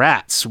Lord of the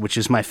Rats, which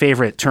is my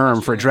favorite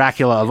term for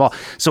Dracula of all.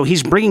 So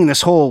he's bringing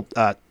this whole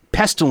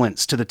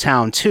pestilence to the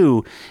town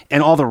too,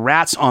 and all the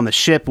rats on the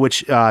ship,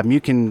 which you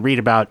can read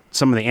about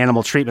some of the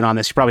animal treatment on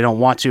this. You probably don't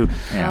want to,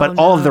 but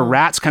all of the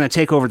rats kind of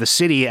take over the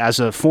city as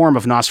a form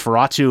of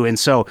Nosferatu, and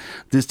so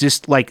there's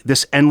just like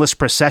this endless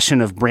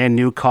procession of brand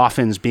new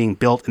coffins being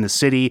built in the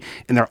city,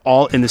 and they're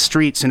all in the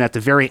streets. And at the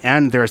very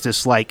end, there's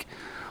this like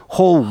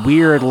whole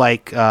weird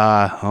like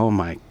oh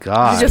my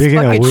god, Just Speaking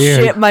of fucking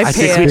weird, shit my I pants.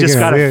 think we just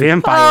got a weird.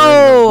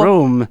 vampire in the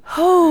room.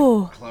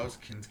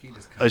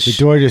 the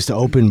door just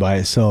opened by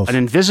itself. An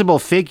invisible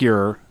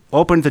figure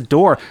opened the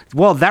door.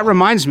 Well, that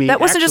reminds me. That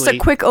wasn't just a actually,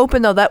 quick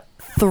open though. That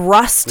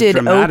thrusted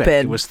dramatic.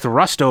 open. It was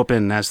thrust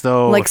open as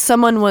though like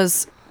someone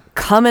was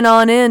coming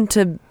on in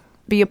to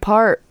be a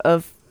part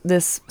of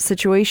this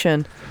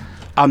situation.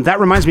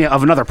 That reminds me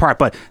of another part,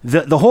 but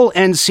the whole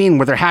end scene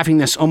where they're having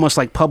this almost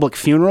like public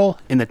funeral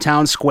in the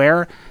town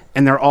square,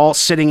 and they're all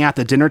sitting at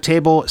the dinner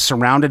table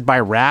surrounded by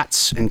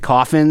rats and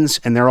coffins,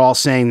 and they're all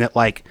saying that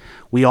like,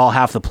 we all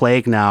have the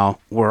plague now,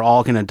 we're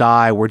all gonna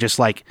die, we're just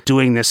like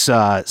doing this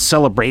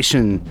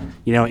celebration,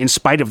 in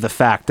spite of the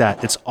fact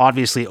that it's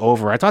obviously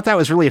over. I thought that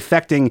was really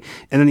affecting.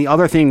 And then the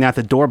other thing that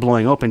the door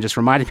blowing open just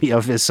reminded me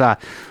of is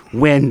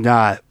when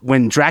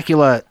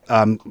Dracula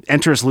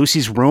enters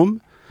Lucy's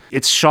room.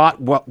 It's shot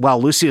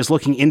while Lucy is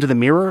looking into the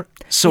mirror.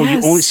 So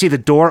Yes. you only see the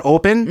door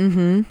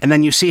open, and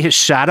then you see his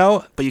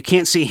shadow, but you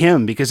can't see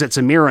him because it's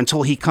a mirror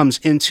until he comes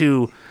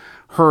into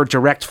her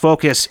direct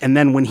focus. And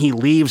then when he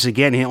leaves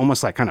again, he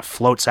almost like kind of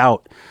floats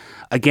out.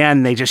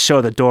 again, they just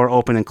show the door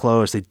open and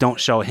close. They don't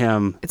show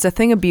him. It's a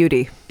thing of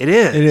beauty. It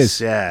is. It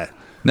is. Yeah.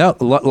 No,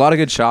 a lot of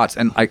good shots.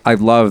 And I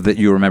love that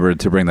you remembered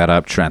to bring that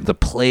up, Trent. The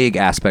plague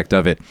aspect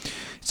of it.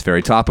 It's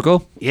very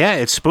topical. Yeah,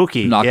 it's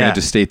spooky. I'm not going to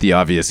just state the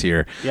obvious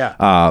here.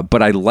 Yeah.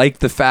 But I like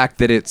the fact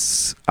that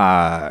it's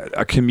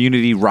a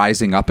community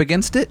rising up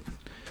against it.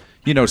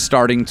 You know,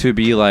 starting to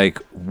be like,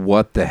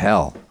 what the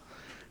hell?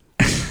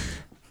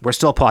 We're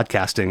still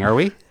podcasting, are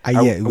we?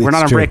 Yeah, we're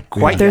not on true. break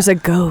quite There's yet. a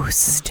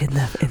ghost in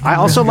the I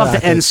also room. love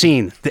the end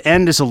scene. The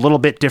end is a little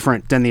bit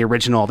different than the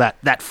original.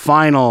 That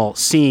final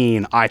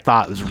scene I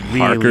thought was really...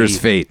 Harker's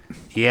Fate.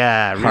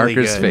 Yeah, really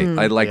Harker's good. Fate.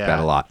 I like Yeah. that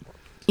a lot.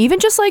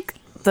 Even just like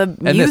the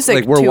And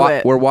music this, like, to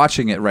it. we're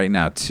watching it right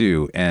now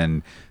too,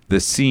 and the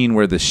scene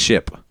where the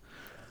ship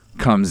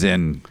comes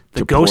in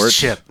The to ghost port.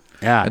 ship.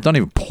 Yeah. It's not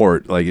even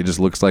port. Like, it just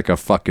looks like a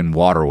fucking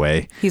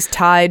waterway. He's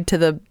tied to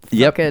the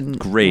fucking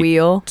Great.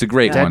 wheel. It's a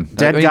great Dead- one.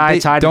 dead guy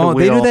tied to the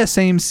They do wheel. that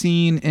same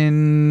scene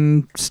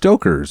in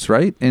Stoker's,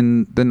 right?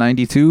 In the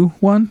 92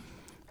 one?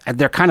 And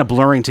they're kind of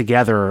blurring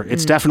together.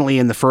 It's definitely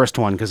in the first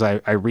one because I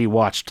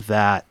rewatched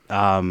that.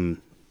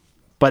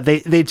 But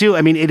they do.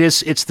 I mean,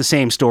 it's the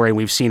same story.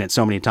 We've seen it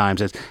so many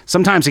times.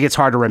 Sometimes it gets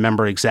hard to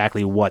remember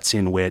exactly what's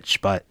in which,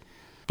 but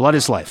Blood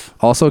is Life.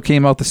 Also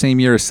came out the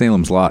same year as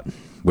Salem's Lot,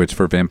 which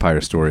for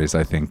vampire stories,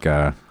 I think...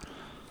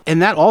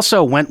 And that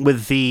also went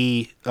with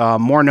the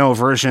Morneau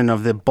version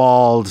of the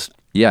bald...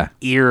 Yeah.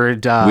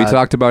 eared. We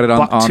talked about it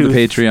on the buck-tooth.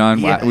 Patreon.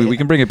 Yeah. We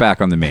can bring it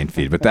back on the main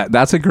feed, but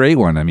that's a great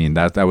one. I mean,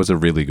 that was a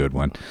really good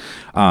one.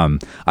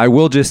 I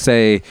will just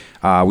say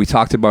we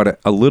talked about it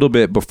a little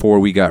bit before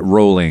we got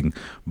rolling.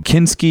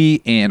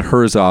 Kinski and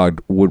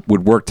Herzog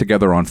would work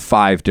together on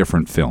 5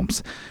 different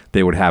films.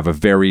 They would have a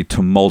very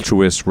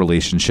tumultuous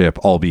relationship,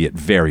 albeit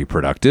very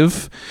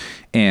productive.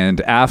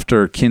 And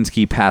after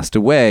Kinski passed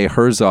away,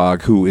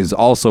 Herzog, who is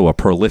also a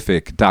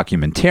prolific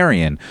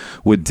documentarian,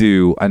 would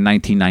do a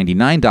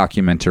 1999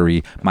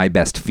 documentary, My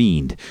Best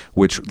Fiend,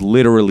 which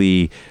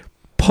literally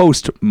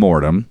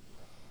post-mortem,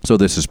 so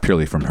this is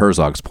purely from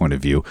Herzog's point of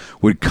view,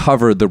 would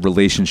cover the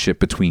relationship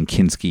between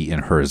Kinski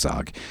and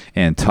Herzog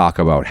and talk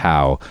about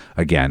how,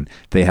 again,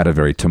 they had a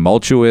very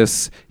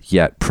tumultuous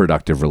yet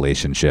productive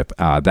relationship.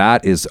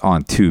 That is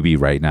on Tubi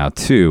right now,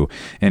 too.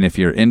 And if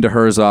you're into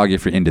Herzog,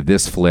 if you're into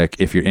this flick,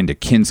 if you're into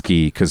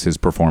Kinski, because his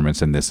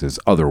performance in this is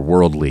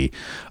otherworldly,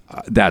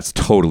 that's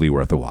totally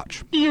worth a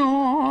watch. You're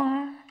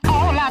all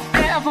I've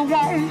ever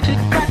wanted,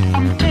 but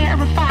I'm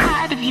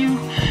terrified of you.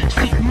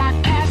 See, my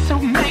castle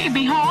may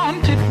be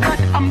haunted, but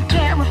I'm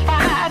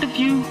terrified of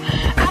you.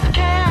 I've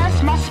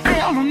cast my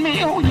spell on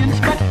millions,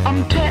 but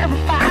I'm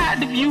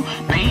terrified of you.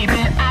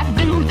 Baby, I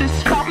do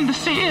this from the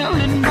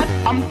ceiling, but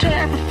I'm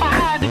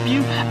terrified of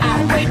you.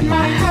 I wait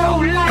my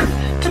whole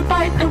life to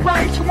bite the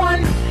right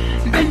one.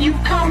 Then you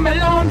come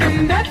along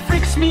and that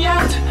freaks me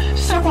out.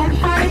 So I'm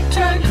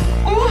frightened.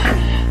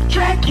 Ooh,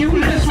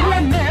 Dracula's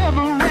one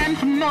never ran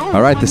from no.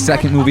 All right, the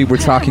second movie we're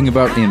talking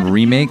about in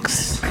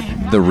remakes,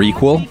 the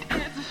requel,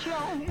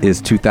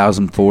 is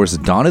 2004's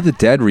Dawn of the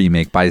Dead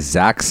remake by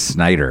Zack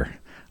Snyder.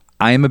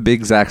 I am a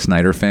big Zack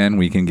Snyder fan.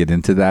 We can get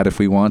into that if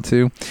we want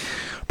to.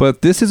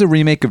 But this is a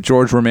remake of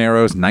George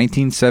Romero's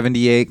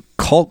 1978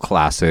 cult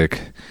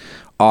classic.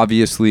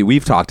 Obviously,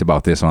 we've talked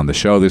about this on the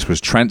show. This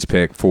was Trent's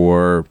pick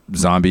for the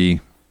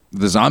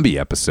zombie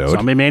episode.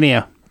 Zombie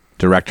Mania.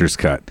 Director's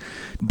cut.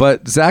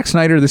 But Zack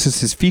Snyder, this is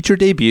his feature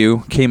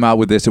debut, came out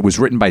with this. It was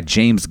written by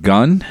James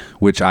Gunn,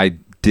 which I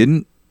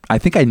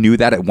think I knew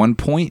that at one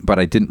point, but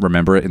I didn't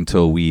remember it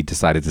until we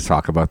decided to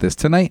talk about this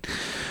tonight.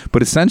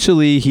 But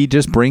essentially, he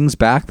just brings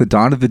back the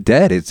Dawn of the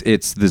Dead.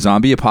 It's the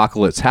zombie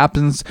apocalypse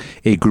happens.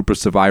 A group of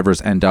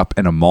survivors end up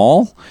in a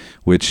mall,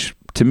 which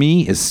to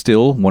me is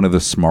still one of the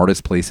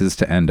smartest places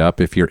to end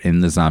up if you're in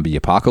the zombie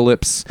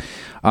apocalypse.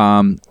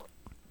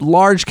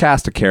 Large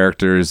cast of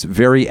characters,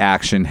 very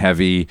action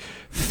heavy,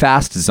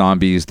 fast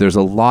zombies. There's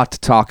a lot to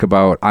talk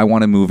about. I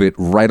want to move it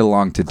right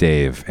along to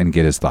Dave and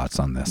get his thoughts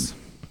on this.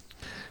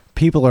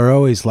 People are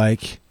always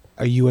like,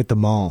 "Are you at the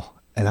mall?"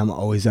 And I'm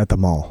always at the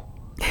mall.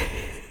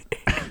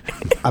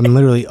 I'm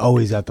literally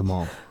always at the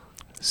mall.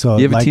 So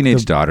You have a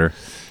teenage daughter.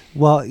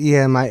 Well,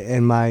 yeah,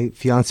 my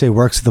fiance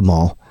works at the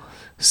mall,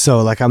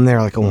 so like I'm there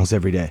like almost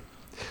every day,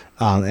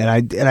 and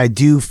I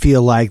do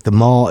feel like the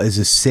mall is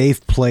a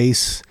safe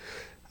place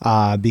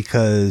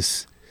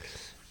because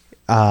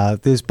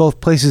there's both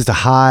places to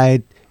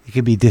hide. It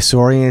can be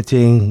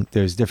disorienting.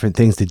 There's different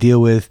things to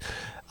deal with.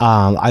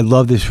 I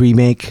love this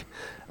remake.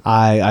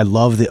 I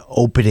love the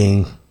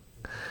opening.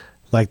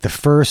 Like the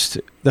first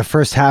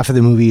half of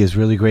the movie is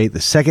really great. The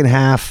second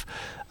half,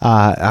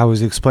 I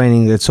was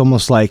explaining, it's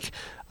almost like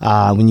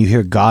when you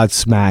hear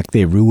Godsmack,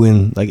 they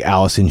ruin like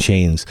Alice in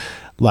Chains.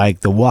 Like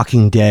The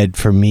Walking Dead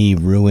for me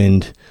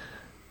ruined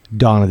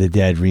Dawn of the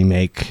Dead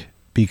remake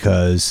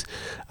because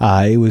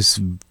it was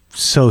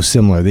so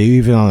similar. They were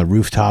even on the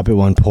rooftop at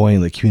one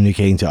point, like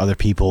communicating to other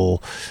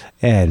people,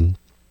 and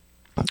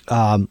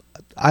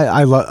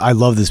I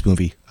love this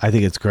movie. I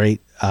think it's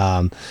great.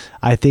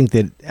 I think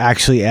that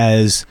actually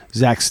as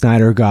Zack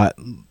Snyder got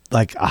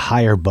like a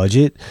higher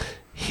budget,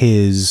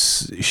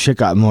 his shit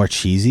got more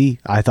cheesy.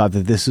 I thought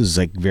that this was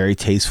like very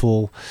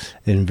tasteful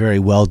and very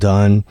well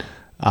done.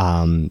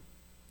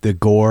 The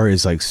gore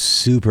is like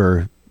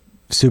super,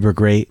 super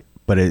great,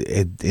 but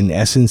it in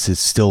essence,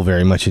 it's still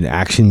very much an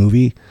action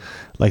movie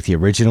like the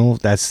original.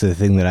 That's the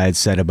thing that I had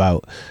said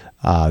about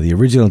the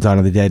original Dawn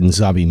of the Dead and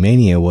Zombie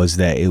Mania, was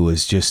that it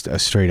was just a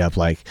straight up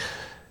like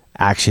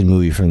action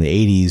movie from the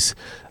 80s.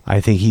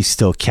 I think he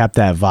still kept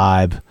that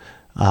vibe,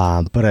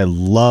 but I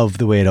love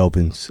the way it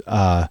opens.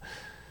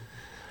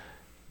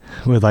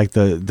 With like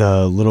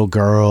the little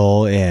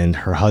girl and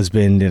her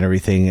husband and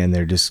everything, and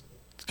they're just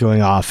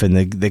going off,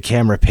 and the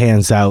camera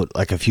pans out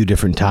like a few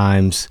different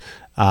times,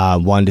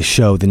 one to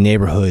show the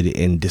neighborhood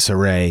in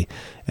disarray,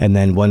 and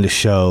then one to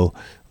show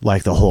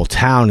like the whole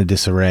town in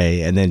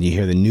disarray, and then you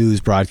hear the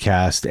news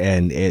broadcast,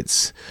 and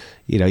it's,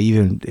 you know,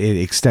 even it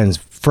extends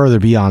further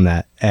beyond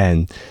that,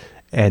 and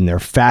they're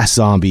fast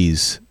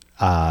zombies,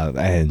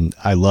 and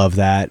I love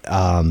that.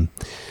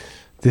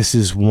 This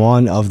is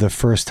one of the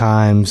first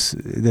times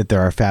that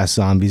there are fast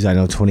zombies. I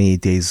know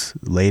 28 Days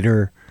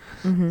Later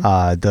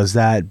does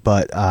that,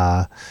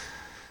 but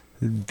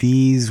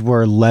these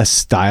were less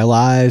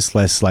stylized,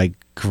 less like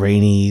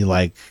grainy,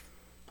 like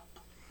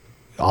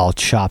all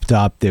chopped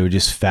up. They were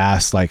just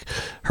fast. Like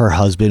her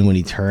husband, when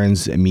he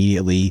turns,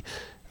 immediately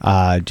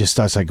just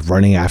starts like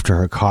running after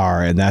her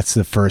car, and that's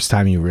the first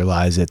time you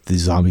realize that the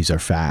zombies are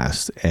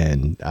fast.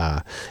 And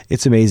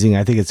it's amazing.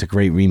 I think it's a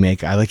great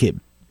remake. I like it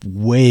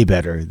way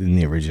better than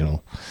the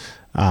original.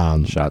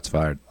 Shots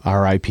fired.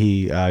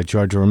 R.I.P.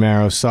 George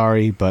Romero.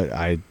 Sorry, but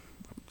I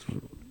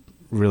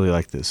really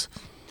like this.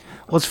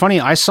 Well, it's funny.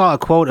 I saw a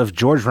quote of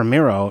George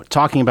Romero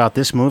talking about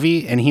this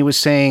movie, and he was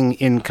saying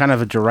in kind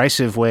of a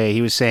derisive way,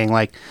 he was saying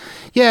like,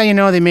 yeah, you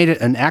know, they made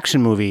it an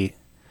action movie,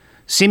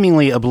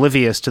 seemingly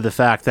oblivious to the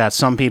fact that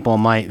some people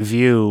might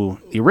view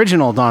the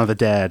original Dawn of the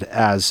Dead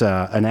as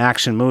an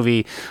action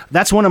movie.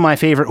 That's one of my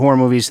favorite horror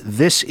movies.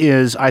 This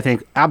is, I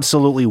think,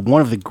 absolutely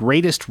one of the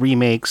greatest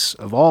remakes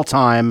of all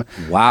time.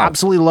 Wow.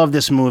 Absolutely love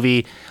this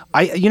movie.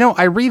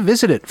 I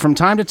revisit it from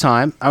time to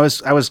time. I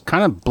was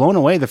kind of blown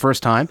away the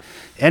first time,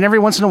 and every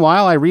once in a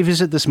while I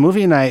revisit this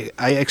movie, and I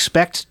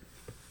expect,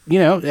 you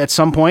know, at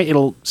some point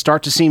it'll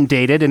start to seem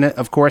dated, and it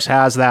of course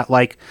has that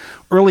like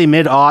early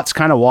mid-aughts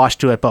kind of wash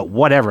to it, but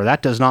whatever,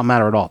 that does not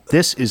matter at all.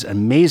 This is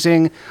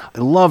amazing. I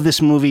love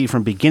this movie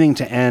from beginning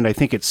to end. I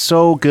think it's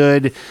so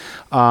good.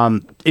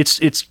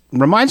 It's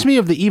reminds me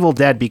of The Evil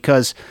Dead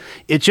because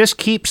it just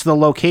keeps the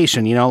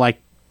location, you know, like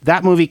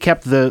that movie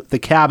kept the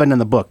cabin and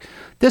the book.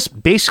 This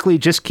basically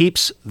just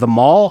keeps the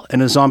mall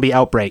and a zombie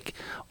outbreak.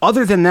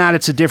 Other than that,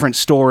 it's a different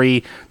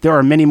story. There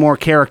are many more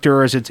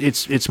characters.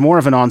 It's more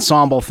of an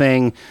ensemble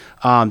thing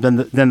than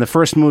the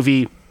first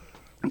movie.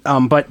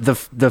 But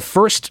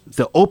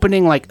the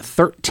opening like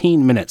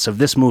 13 minutes of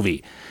this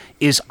movie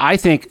is, I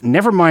think,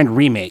 never mind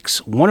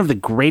remakes, one of the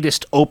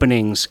greatest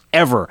openings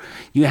ever.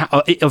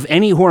 Of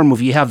any horror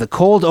movie. You have the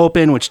cold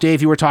open, which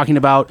Dave, you were talking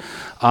about,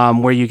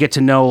 where you get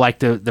to know like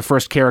the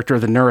first character,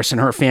 the nurse and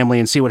her family,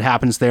 and see what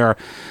happens there.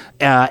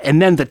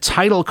 And then the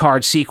title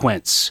card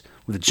sequence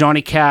with the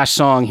Johnny Cash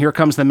song, Here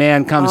Comes the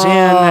Man Comes In.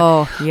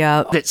 Oh,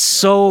 yeah. That's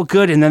so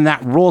good. And then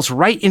that rolls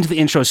right into the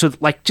intro. So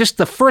like just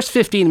the first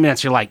 15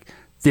 minutes, you're like,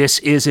 this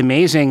is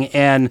amazing.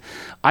 And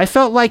I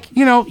felt like,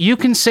 you know, you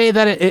can say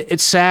that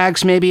it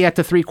sags maybe at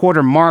the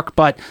 3/4 mark,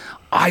 but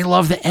I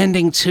love the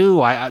ending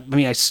too. I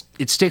mean,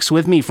 it sticks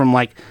with me from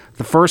like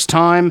the first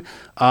time.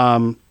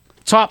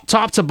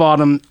 Top to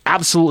bottom,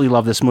 absolutely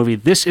love this movie.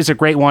 This is a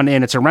great one,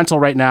 and it's a rental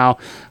right now.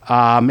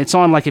 It's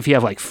on like if you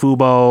have like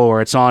Fubo,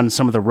 or it's on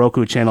some of the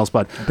Roku channels,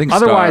 but I think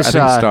otherwise, I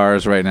think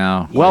Stars right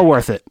now. Well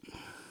worth it.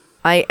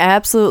 I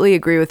absolutely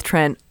agree with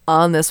Trent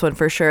on this one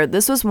for sure.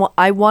 This was one,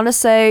 I want to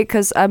say,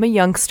 because I'm a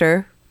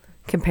youngster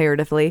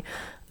comparatively,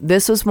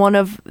 this was one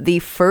of the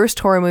first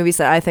horror movies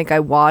that I think I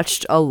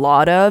watched a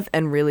lot of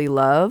and really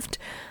loved.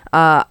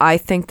 I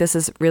think this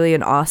is really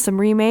an awesome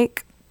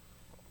remake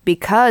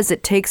because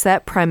it takes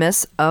that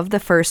premise of the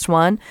first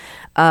one,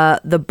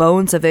 the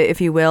bones of it, if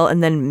you will,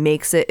 and then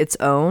makes it its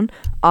own.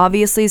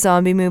 Obviously,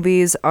 zombie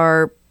movies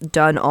are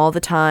done all the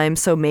time,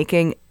 so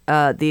making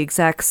the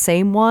exact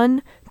same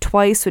one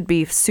twice would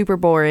be super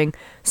boring.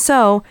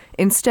 So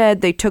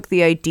instead, they took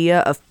the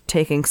idea of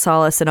taking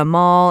solace in a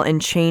mall and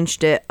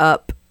changed it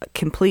up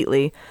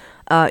completely.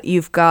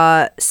 You've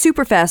got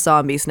super fast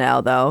zombies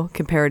now, though,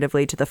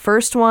 comparatively to the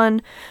first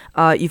one.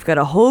 You've got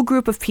a whole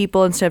group of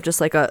people instead of just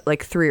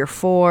like 3 or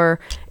 4,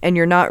 and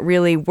you're not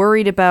really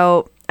worried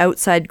about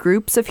outside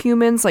groups of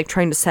humans like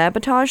trying to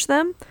sabotage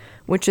them,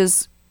 which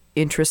is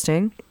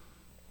interesting.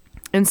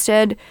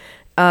 Instead,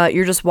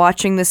 you're just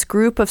watching this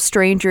group of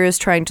strangers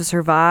trying to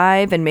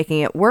survive and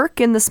making it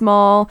work in this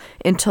mall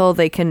until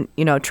they can,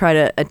 you know, try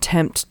to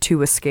attempt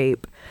to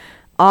escape.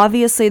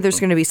 Obviously, there's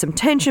going to be some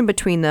tension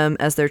between them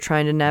as they're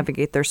trying to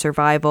navigate their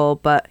survival,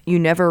 but you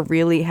never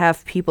really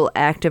have people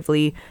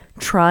actively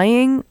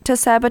trying to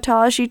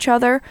sabotage each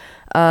other,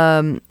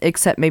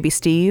 except maybe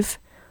Steve,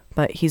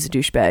 but he's a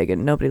douchebag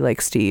and nobody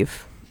likes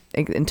Steve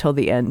until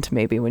the end,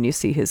 maybe when you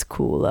see his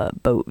cool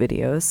boat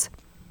videos.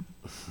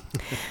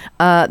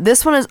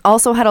 This one has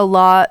also had a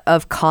lot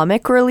of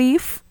comic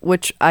relief,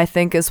 which I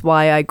think is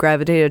why I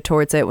gravitated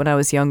towards it when I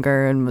was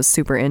younger and was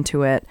super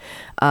into it.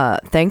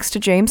 Thanks to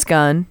James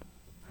Gunn,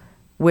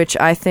 which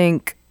I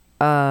think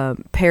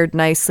paired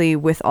nicely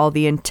with all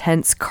the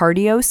intense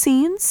cardio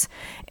scenes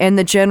and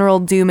the general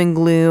doom and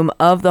gloom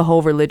of the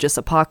whole religious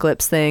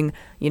apocalypse thing.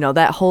 You know,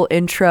 that whole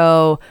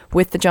intro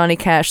with the Johnny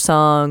Cash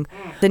song.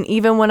 Then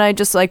even when I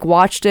just like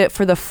watched it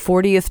for the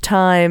 40th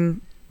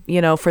time,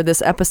 you know, for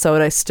this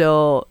episode, I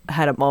still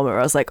had a moment where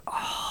I was like,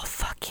 oh,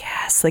 fuck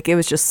yes. Like, it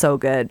was just so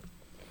good.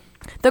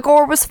 The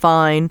gore was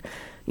fine.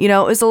 You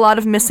know, it was a lot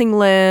of missing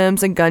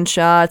limbs and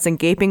gunshots and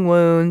gaping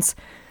wounds.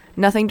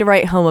 Nothing to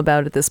write home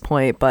about at this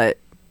point, but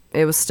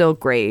it was still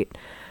great.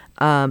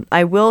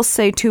 I will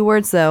say 2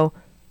 words, though.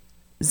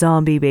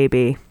 Zombie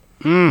baby.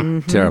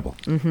 Terrible.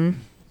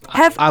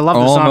 I love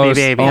the zombie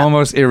baby.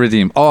 Almost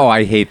irredeemable. Oh,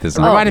 I hate this.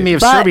 It reminded me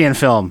of Serbian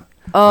film.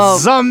 Oh,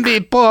 zombie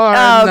porn.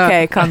 Oh,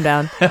 okay, calm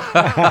down.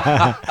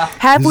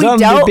 Have we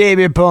Zombie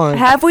baby porn.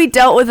 Have we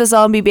dealt with a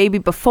zombie baby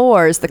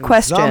before? Is the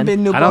question. Zombie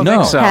I don't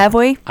think so. Have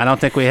we? I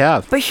don't think we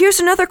have. But here's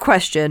another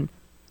question: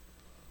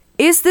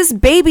 is this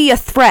baby a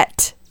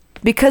threat?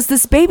 Because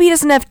this baby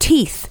doesn't have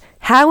teeth.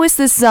 How is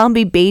this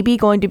zombie baby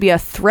going to be a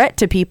threat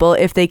to people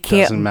if they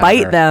can't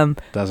bite them?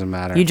 Doesn't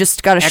matter. You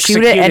just got to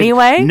shoot it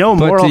anyway? No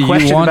But moral do you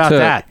question want about to-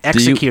 that.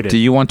 Execute Do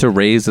you want to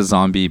raise a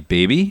zombie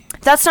baby?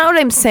 That's not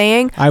what I'm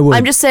saying. I would.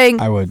 I'm just saying,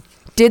 I would.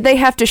 did they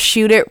have to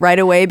shoot it right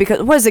away?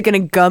 Because what is it going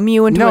to gum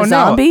you into a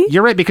zombie? No,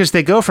 you're right, because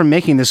they go from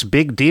making this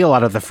big deal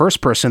out of the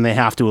first person they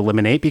have to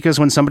eliminate, because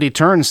when somebody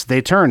turns,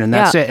 they turn, and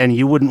that's Yeah. it, and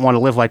you wouldn't want to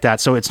live like that,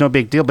 so it's no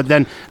big deal. But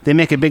then they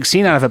make a big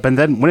scene out of it, but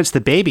then when it's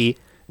the baby,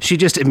 she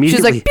just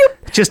immediately She's like, "Pew!"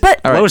 just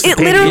But blows the it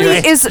baby literally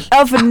away. is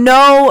of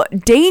no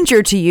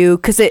danger to you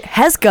because it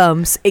has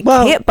gums. It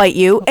can't bite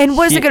you. And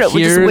what is it going to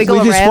just wiggle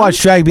We around? just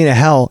watched Drag Me to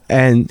Hell,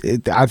 and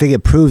I think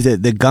it proved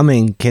that the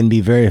gumming can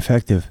be very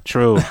effective.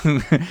 True.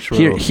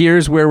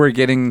 Here's where we're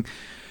getting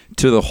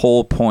to the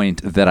whole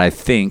point that I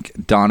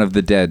think Dawn of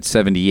the Dead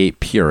 78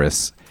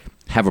 purists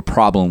have a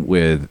problem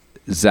with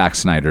Zack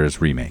Snyder's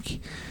remake,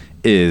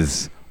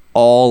 is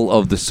all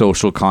of the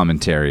social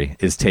commentary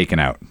is taken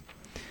out.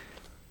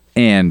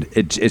 And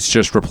it's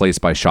just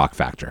replaced by shock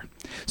factor.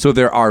 So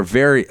there are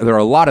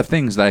a lot of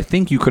things that I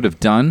think you could have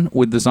done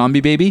with the zombie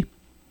baby,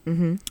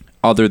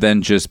 other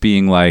than just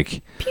being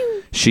like,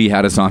 pew. She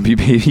had a zombie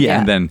baby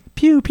and then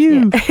pew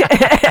pew.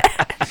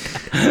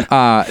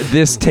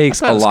 This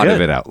takes a lot of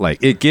it out.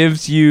 Like, it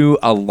gives you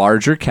a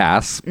larger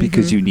cast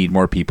because you need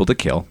more people to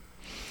kill.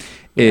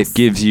 It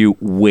gives you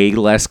way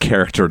less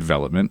character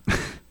development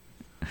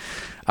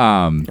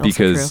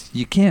because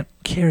you can't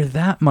care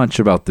that much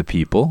about the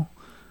people.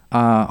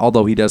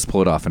 Although he does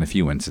pull it off in a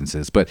few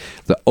instances. But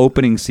the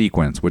opening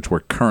sequence, which we're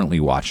currently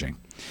watching,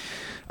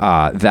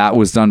 that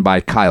was done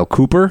by Kyle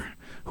Cooper,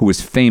 who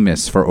is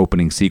famous for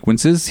opening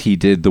sequences. He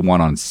did the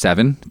one on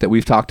Seven that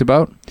we've talked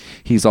about.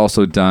 He's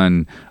also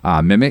done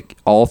Mimic,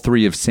 all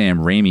 3 of Sam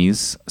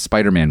Raimi's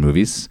Spider-Man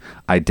movies,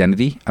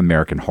 Identity,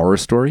 American Horror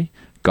Story,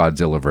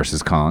 Godzilla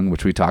vs. Kong,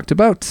 which we talked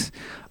about.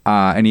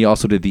 And he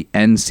also did the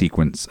end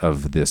sequence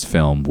of this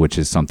film, which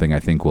is something I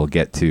think we'll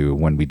get to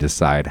when we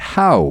decide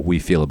how we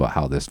feel about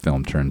how this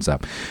film turns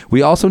up.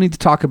 We also need to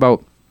talk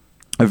about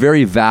a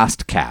very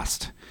vast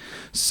cast.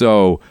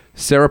 So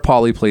Sarah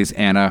Polley plays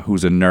Anna,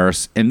 who's a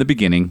nurse in the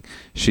beginning.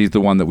 She's the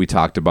one that we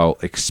talked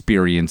about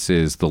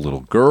experiences the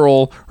little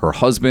girl, her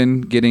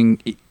husband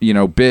getting,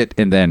 bit,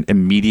 and then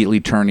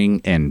immediately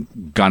turning and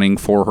gunning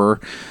for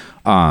her.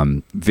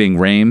 Ving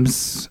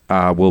Rhames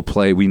will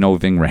play. We know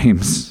Ving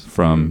Rhames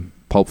from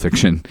Pulp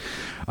Fiction,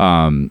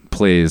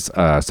 plays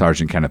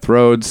Sergeant Kenneth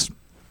Rhodes.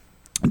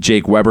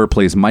 Jake Weber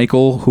plays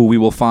Michael, who we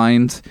will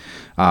find,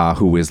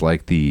 who is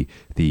like the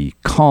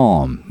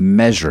calm,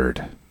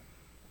 measured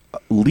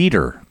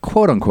leader,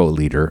 quote unquote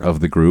leader of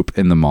the group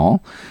in the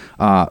mall.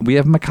 We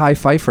have Mekhi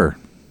Phifer,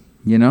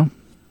 Not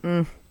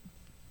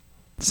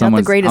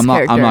the greatest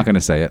character. I'm not going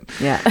to say it.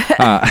 Yeah.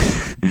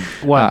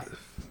 What?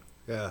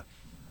 Yeah.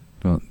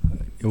 Well,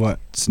 What?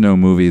 it's no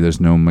movie. There's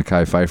no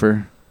Mekhi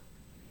Phifer.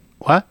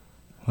 What?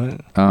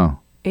 What? Oh.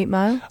 8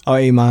 Mile? Oh,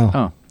 8 Mile.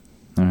 Oh.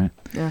 All right.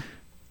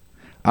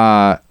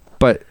 Yeah.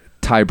 But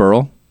Ty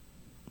Burrell,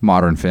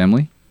 Modern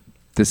Family.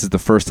 This is the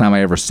first time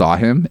I ever saw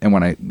him, and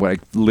when I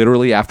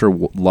literally after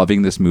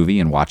loving this movie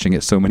and watching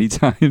it so many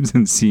times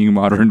and seeing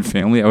Modern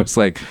Family, I was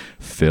like,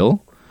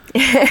 Phil,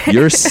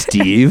 you're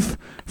Steve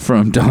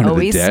from Dawn of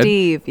the Dead. Always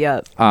Steve.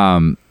 Yep.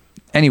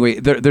 Anyway,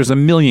 there's a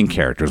million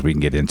characters we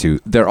can get into.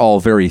 They're all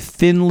very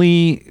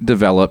thinly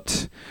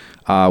developed.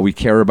 We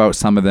care about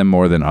some of them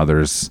more than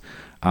others,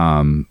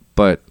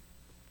 but.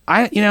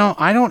 I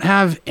don't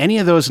have any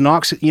of those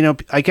knocks.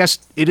 I guess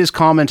it is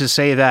common to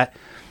say that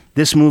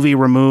this movie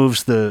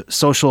removes the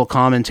social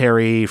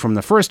commentary from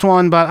the first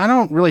one, but I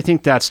don't really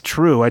think that's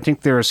true. I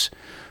think there's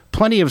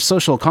plenty of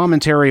social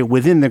commentary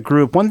within the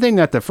group. One thing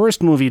that the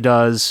first movie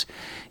does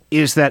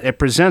is that it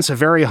presents a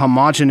very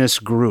homogenous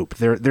group.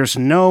 There's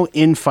no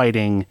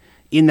infighting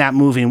in that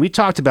movie, and we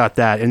talked about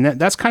that, and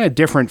that's kind of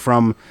different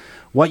from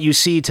what you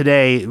see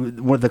today,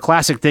 the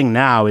classic thing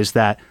now is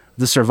that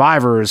the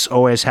survivors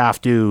always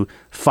have to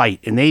fight,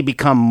 and they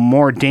become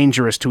more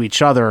dangerous to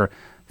each other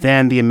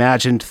than the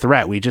imagined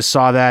threat. We just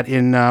saw that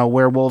in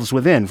Werewolves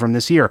Within from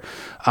this year.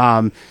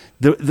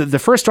 The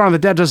first Dawn of the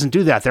Dead doesn't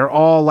do that. They're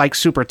all like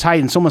super tight,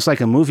 and it's almost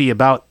like a movie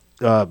about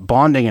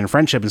bonding and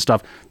friendship and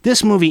stuff.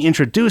 This movie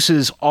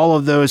introduces all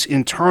of those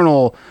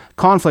internal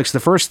conflicts. The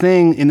first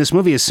thing in this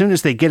movie, as soon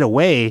as they get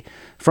away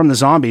from the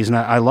zombies, and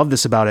I love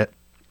this about it,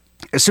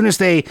 as soon as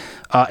they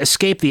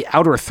escape the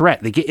outer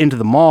threat, they get into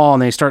the mall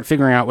and they start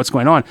figuring out what's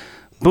going on.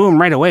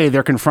 Boom, right away,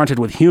 they're confronted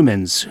with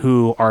humans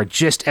who are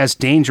just as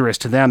dangerous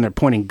to them. They're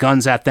pointing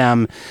guns at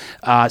them.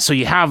 So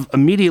you have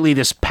immediately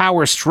this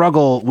power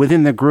struggle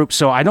within the group.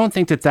 So I don't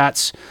think that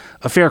that's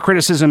a fair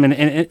criticism.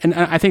 And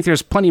I think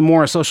there's plenty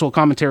more social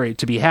commentary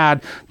to be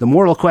had. The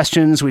moral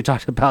questions, we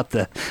talked about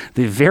the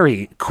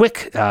very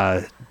quick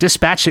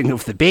dispatching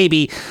of the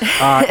baby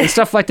and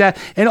stuff like that.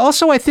 And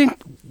also, I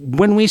think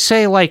when we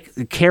say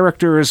like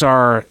characters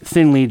are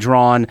thinly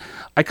drawn,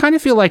 I kind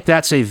of feel like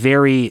that's a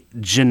very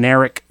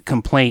generic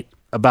complaint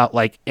about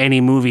like any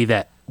movie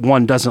that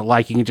one doesn't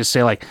like. You can just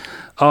say like,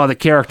 oh, the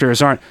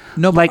characters aren't.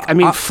 No, like I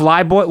mean,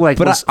 Flyboy. Like,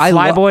 but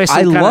Flyboy.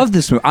 I love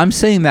this movie. I'm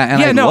saying that,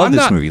 and I love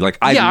this movie. Like,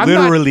 I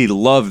literally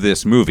love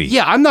this movie.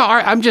 Yeah, I'm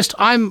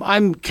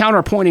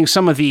counterpointing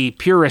some of the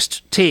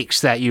purist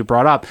takes that you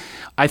brought up.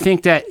 I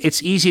think that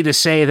it's easy to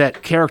say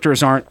that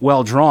characters aren't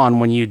well drawn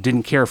when you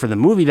didn't care for the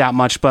movie that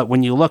much, but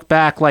when you look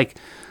back, like.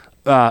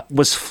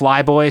 Was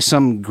Flyboy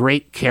some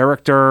great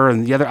character?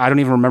 And the other, I don't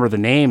even remember the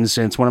names,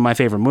 and it's one of my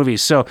favorite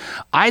movies. So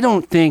I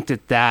don't think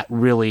that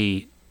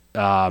really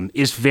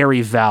is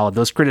very valid.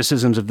 Those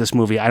criticisms of this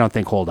movie, I don't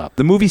think hold up.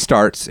 The movie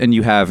starts, and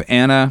you have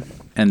Anna,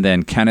 and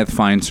then Kenneth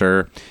finds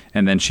her,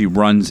 and then she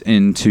runs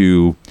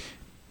into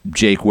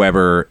Jake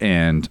Weber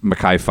and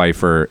Mekhi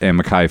Phifer, and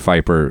Mekhi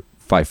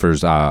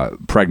Phifer's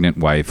pregnant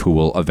wife, who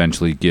will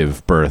eventually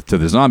give birth to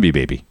the zombie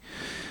baby.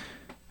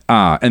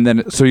 And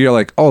then, so you're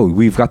like, oh,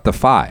 we've got the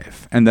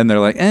 5. And then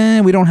they're like,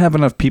 we don't have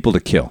enough people to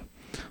kill.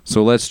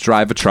 So let's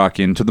drive a truck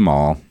into the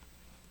mall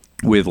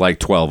with like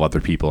 12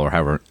 other people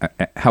or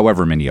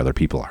however many other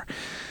people are.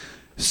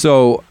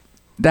 So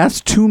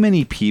that's too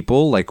many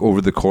people, like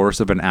over the course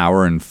of an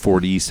hour and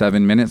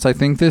 47 minutes, I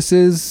think this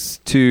is,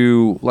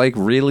 to like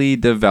really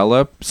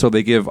develop. So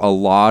they give a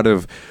lot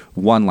of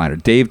one-liner.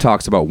 Dave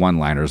talks about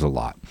one-liners a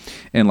lot.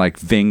 And like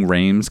Ving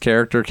Rhames'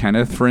 character,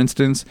 Kenneth, for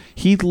instance,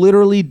 he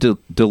literally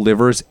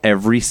delivers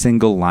every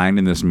single line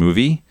in this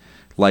movie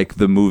like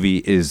the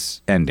movie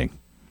is ending.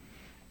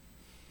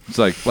 It's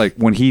like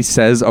when he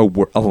says a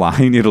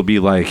line, it'll be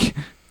like,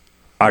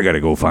 I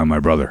gotta go find my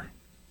brother.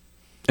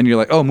 And you're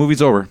like, oh,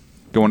 movie's over.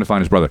 Going to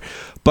find his brother.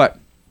 But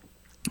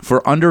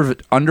for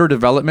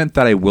underdevelopment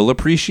that I will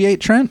appreciate,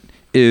 Trent,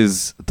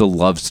 is the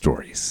love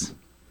stories.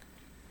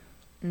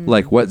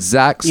 Like what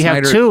Zack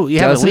Snyder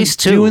doesn't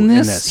do in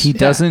this. He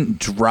doesn't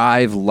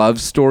drive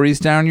love stories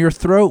down your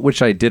throat,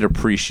 which I did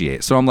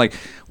appreciate. So I'm like,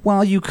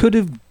 well, you could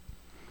have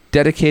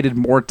dedicated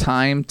more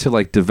time to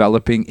like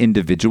developing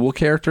individual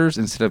characters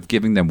instead of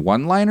giving them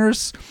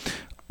one-liners.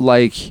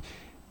 Like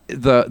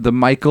the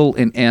Michael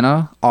and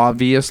Anna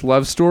obvious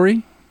love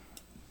story,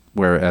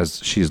 whereas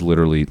she's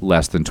literally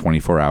less than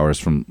 24 hours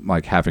from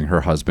like having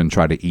her husband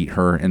try to eat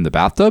her in the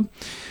bathtub.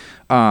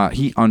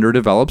 He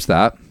underdevelops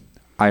that.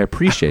 I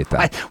appreciate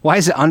that. Why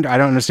is it under? I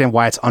don't understand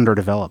why it's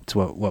underdeveloped.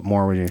 What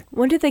more would you?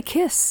 When did they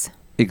kiss?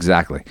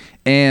 Exactly,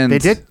 and they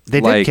did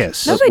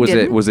kiss. No, they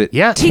didn't. Was it?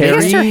 Yeah, he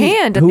Terry? kissed her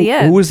hand at the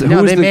end.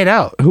 They made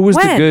out. Who was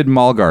When? the good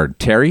Malgard?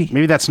 Terry.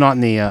 Maybe that's not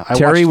in the.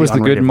 Terry was the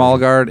good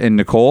Malgard, and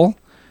Nicole.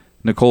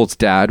 Nicole's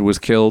dad was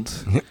killed.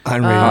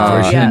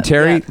 Unrated version. And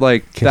Terry,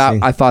 like Kissing.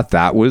 that, I thought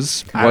that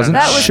wasn't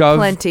That was shoved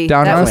plenty.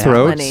 down That our was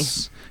throats. plenty.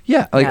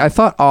 Yeah, like Yeah. I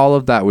thought all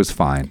of that was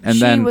fine. And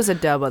She then was a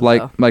dub,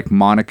 like though. like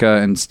Monica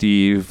and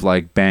Steve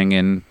like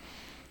banging.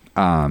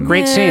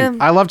 Great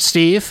scene. I loved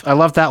Steve. I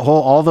loved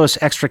all those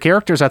extra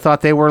characters. I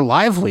thought they were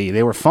lively.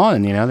 They were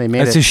fun. You know, they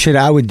made That's the shit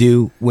I would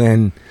do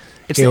when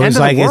It's it the was end of the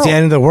like it's world. the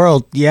end of the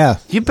world. Yeah,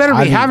 You better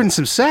I'd be having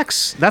some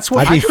sex. That's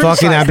what I'd be I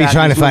fucking. I'd be criticize that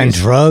trying in to find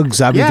movies.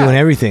 drugs. I'd be Yeah. doing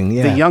everything.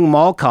 Yeah. The young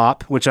mall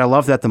cop, which I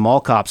love that the mall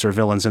cops are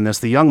villains in this.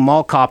 The young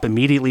mall cop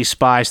immediately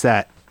spies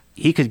that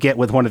he could get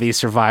with one of these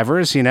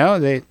survivors. You know,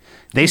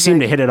 they seem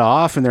to hit it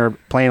off, and they're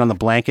playing on the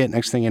blanket.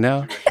 Next thing you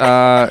know,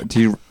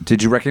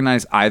 Did you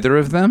recognize either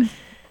of them?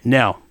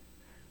 no.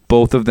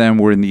 Both of them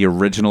were in the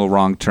original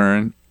Wrong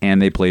Turn, and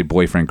they played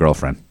boyfriend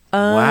girlfriend.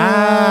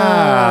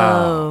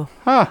 Wow.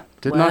 Huh.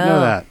 Did not know Wow.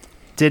 that.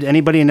 Did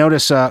anybody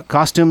notice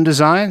costume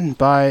design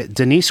by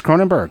Denise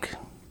Cronenberg?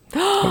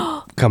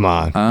 Come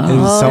on.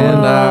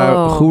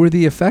 And who were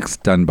the effects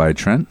done by,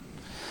 Trent?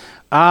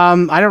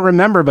 I don't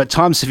remember, but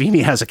Tom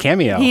Savini has a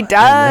cameo. He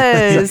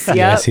does. Yep.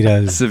 Yes, he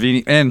does.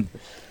 Savini. And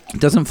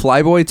doesn't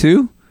Flyboy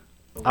too?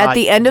 At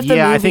the end of the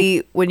yeah, I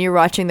movie, when you're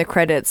watching the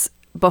credits,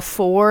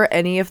 before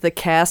any of the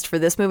cast for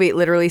this movie, it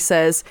literally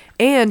says,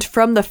 and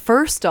from the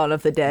first Dawn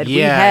of the Dead, we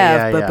Yeah,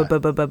 have... yeah,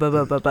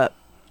 yeah.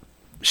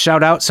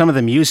 shout out some of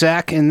the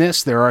Muzak in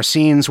this. There are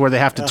scenes where they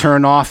have to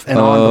turn off and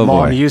on the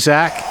mall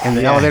Muzak in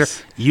the elevator.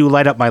 You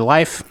Light Up My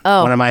Life,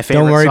 one of my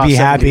favorite Don't Worry, soft Be 70s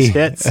Happy.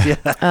 hits.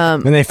 Yeah.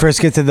 When they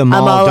first get to the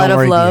mall, All Out Don't of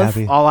Worry, Love.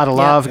 Be Happy. All Out of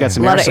Love, got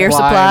some A lot of Air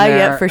Supply, in there.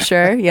 yeah, for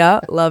sure. Yeah,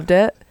 loved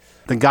it.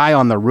 The guy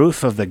on the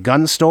roof of the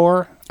gun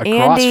store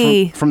across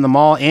Andy. from the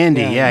mall,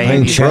 Andy. Yeah,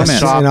 Playing Andy. chess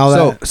Shop. and all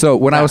that. So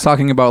when I was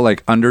talking about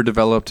like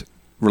underdeveloped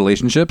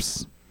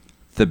relationships,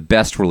 the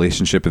best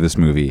relationship of this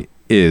movie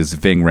is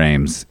Ving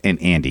Rhames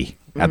and Andy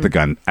at the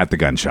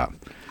gun shop.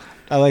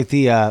 I like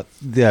the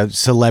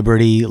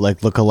celebrity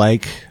like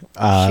look-alike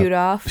Shoot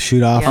off.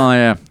 shoot-off. Oh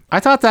yeah. I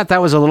thought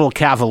that was a little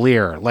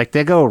cavalier. Like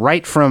they go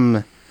right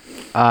from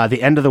the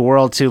end of the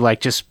world to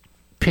like just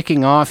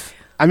picking off.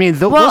 I mean,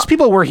 those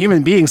people were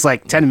human beings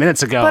like 10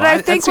 minutes ago. But I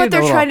think what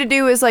they're trying to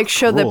do is like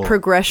show cruel. the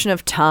progression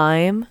of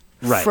time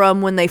Right.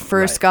 from when they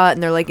first got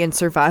and they're like in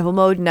survival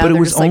mode. Now But it they're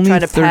was just like only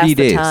trying to 30 pass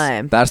days. the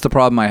time. That's the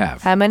problem I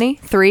have. How many?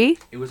 3?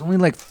 It was only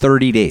like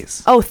 30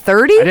 days. Oh,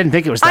 30? I didn't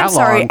think it was that I'm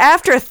sorry. long.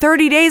 After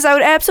 30 days, I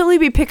would absolutely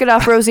be picking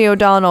off Rosie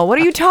O'Donnell. What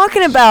are you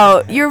talking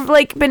about? You've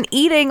like been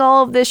eating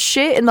all of this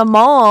shit in the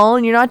mall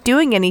and you're not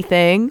doing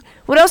anything.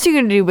 What else are you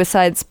going to do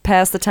besides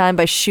pass the time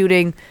by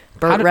shooting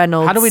Burt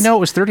Reynolds? How do we know it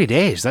was 30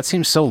 days? That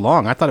seems so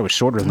long. I thought it was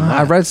shorter than that.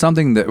 I read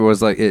something that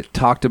was like it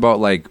talked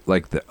about like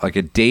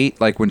a date,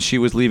 like when she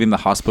was leaving the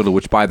hospital.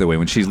 Which, by the way,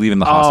 when she's leaving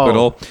the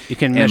hospital, you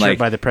can and, measure like, it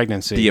by the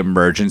pregnancy. the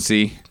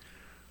emergency.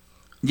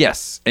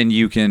 Yes, and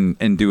you can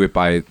do it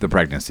by the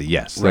pregnancy.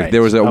 Yes, like Right.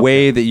 there was a Okay.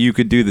 way that you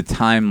could do the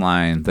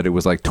timeline that it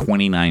was like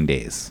 29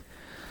 days.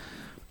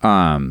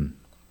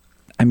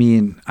 I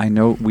mean, I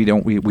know we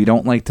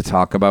don't like to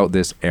talk about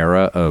this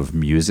era of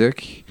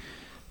music,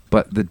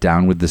 but the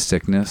Down with the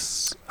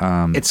Sickness.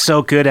 It's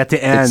so good at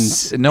the end.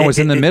 It's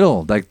in the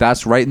middle. Like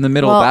that's right in the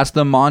middle. Well- That's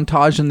the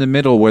montage in the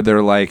middle where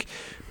they're like,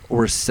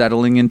 we're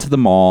settling into the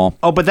mall.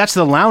 Oh, but that's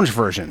the lounge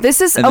version.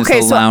 This is And okay.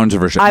 it's the So lounge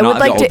version. I would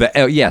like to.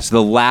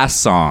 The last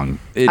song.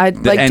 I'd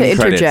the like end to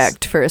credits.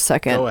 interject for a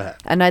second. Go ahead.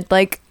 And I'd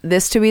like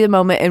this to be the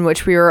moment in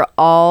which we were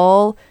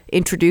all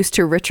introduced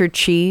to Richard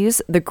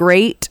Cheese, the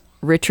great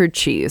Richard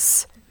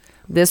Cheese.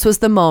 This was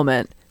the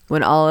moment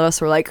when all of us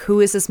were like,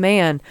 who is this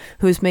man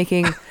who's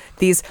making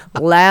these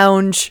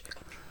lounge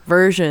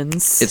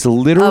versions? It's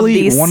literally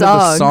of these one of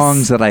the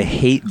songs that I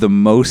hate the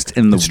most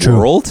in the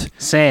world.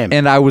 Same.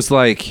 And I was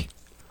like,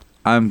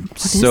 I'm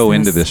so is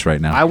into this? this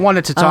right now. I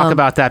wanted to talk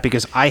about that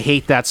because I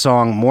hate that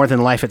song more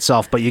than life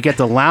itself. But you get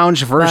the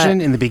lounge version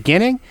in the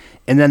beginning,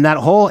 and then that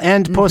whole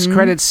end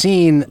post-credit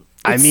scene.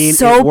 I It's mean,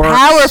 so it works.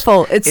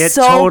 powerful. It's it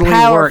so totally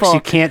powerful. works.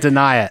 You can't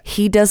deny it.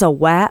 He does a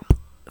WAP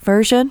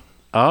version,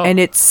 and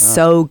it's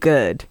so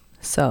good.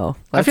 So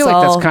I feel let's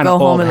like all that's kind go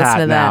of home old and listen hat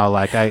to now. that.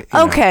 Like I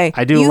Okay,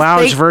 do you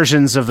lounge think-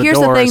 versions of the Here's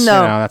Doors. the thing,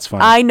 though. That's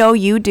fine. I know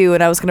you do,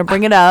 and I was going to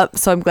bring it up,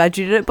 so I'm glad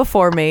you did it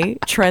before me.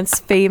 Trent's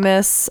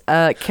famous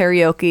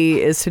karaoke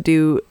is to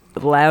do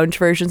lounge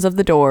versions of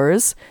the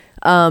Doors,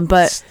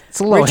 but it's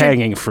a low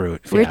hanging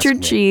fruit. if you ask Richard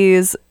me.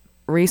 Cheese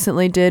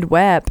recently did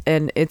WAP,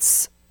 and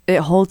it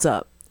holds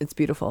up. It's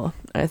beautiful.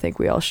 I think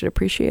we all should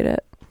appreciate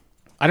it.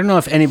 I don't know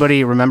if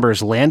anybody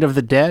remembers Land of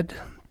the Dead.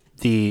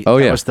 That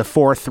was the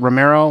fourth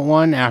Romero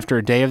one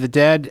after Day of the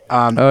Dead.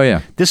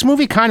 This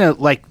movie kind of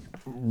like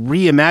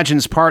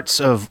reimagines parts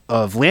of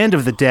Land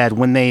of the Dead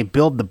when they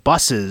build the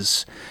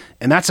buses,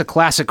 and that's a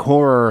classic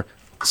horror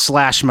 /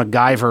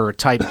 MacGyver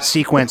type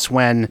sequence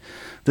when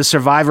the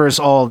survivors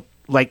all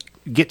like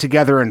get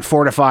together and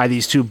fortify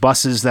these two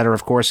buses that are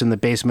of course in the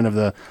basement of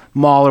the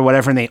mall or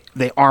whatever, and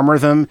they armor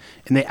them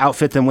and they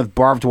outfit them with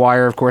barbed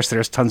wire. Of course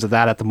there's tons of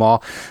that at the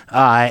mall,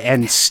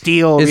 and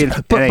steel.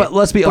 But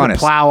let's be honest,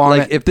 plow on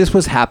like it. if this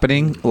was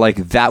happening, like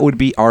that would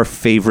be our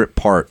favorite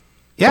part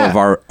of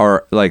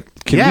our like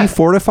can we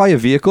fortify a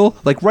vehicle?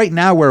 Like right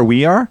now where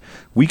we are,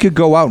 we could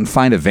go out and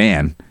find a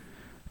van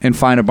and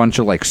find a bunch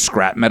of like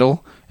scrap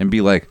metal and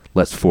be like,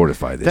 let's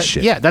fortify this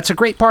shit. Yeah, that's a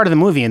great part of the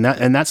movie, and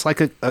that's like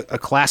a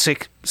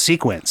classic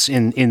sequence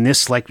in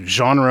this like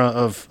genre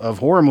of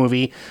horror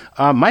movie.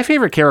 My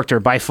favorite character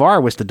by far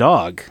was the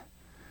dog.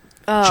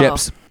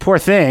 Chips. Poor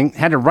thing,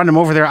 had to run him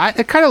over there.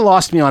 It kind of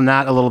lost me on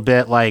that a little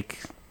bit. Like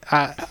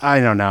I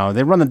don't know,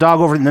 they run the dog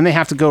over, and then they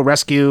have to go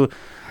rescue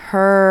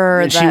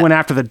Her. and she went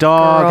after the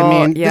dog. girl, I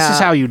mean, this yeah. is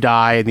how you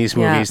die in these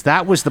Yeah. movies.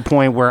 That was the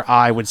point where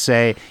I would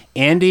say,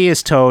 Andy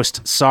is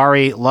toast.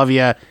 Sorry, love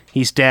ya.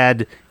 He's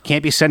dead.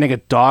 Can't be sending a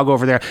dog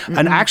over there.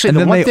 And actually, And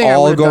the then one they thing I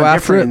all would've go done after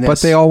different it, in but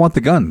this- they all want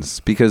the guns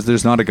because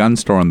there's not a gun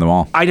store in the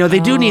mall. I know they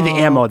do need the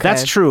ammo. okay.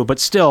 That's true, but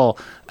still,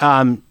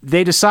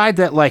 they decide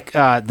that like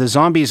the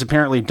zombies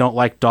apparently don't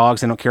like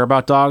dogs. They don't care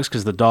about dogs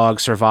because the dog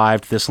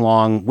survived this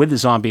long with the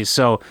zombies.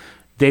 So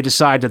they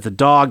decide that the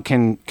dog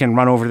can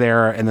run over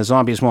there and the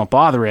zombies won't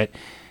bother it,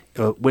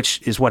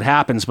 which is what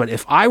happens. But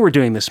if I were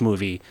doing this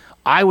movie,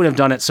 I would have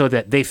done it so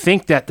that they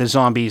think that the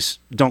zombies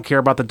don't care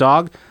about the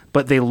dog,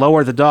 but they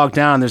lower the dog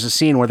down. There's a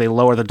scene where they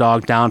lower the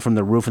dog down from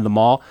the roof of the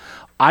mall.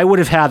 I would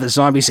have had the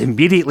zombies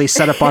immediately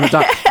set up on the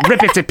dog,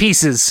 rip it to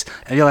pieces,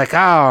 and you're like,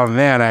 oh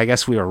man, I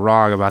guess we were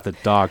wrong about the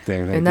dog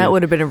thing. And that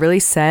would have been a really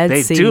sad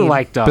They scene. do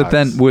like dogs. But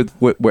then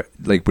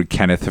would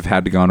Kenneth have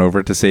had to gone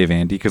over to save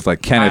Andy? Because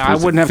like Kenneth I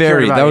was wouldn't have cared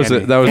very about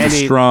Andy. that was Andy-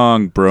 a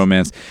strong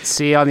bromance.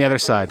 See you on the other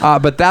side.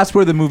 But that's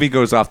where the movie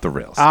goes off the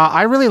rails.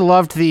 I really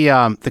loved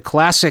the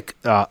classic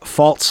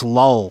false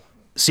lull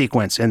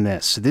sequence in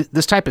this.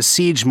 This type of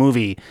siege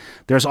movie,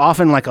 there's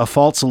often like a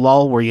false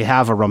lull where you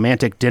have a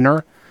romantic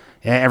dinner.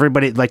 And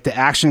everybody, like the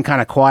action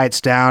kind of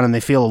quiets down and they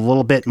feel a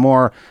little bit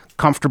more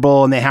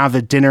comfortable and they have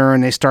the dinner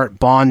and they start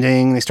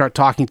bonding, they start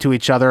talking to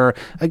each other.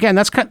 Again,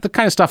 that's the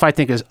kind of stuff I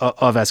think is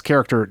of as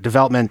character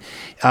development.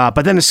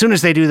 But then as soon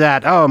as they do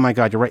that, oh my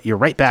God, you're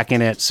right back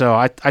in it. So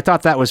I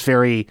thought that was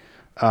very,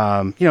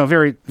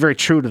 very, very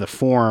true to the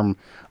form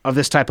of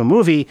this type of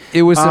movie.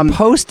 It was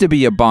supposed to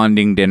be a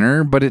bonding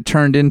dinner, but it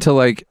turned into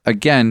like,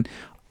 again,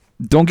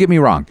 don't get me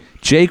wrong,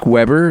 Jake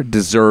Weber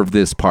deserved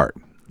this part.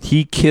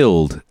 He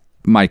killed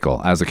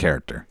Michael as a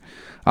character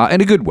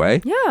in a good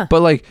way. Yeah.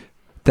 But like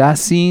that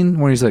scene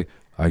where he's like,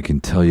 I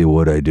can tell you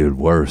what I did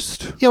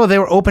worst. Yeah, well, they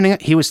were opening.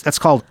 That's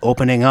called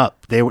opening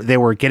up. They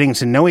were getting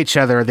to know each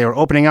other. They were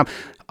opening up.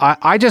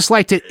 I just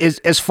liked it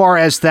as far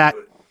as that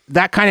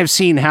kind of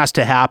scene has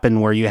to happen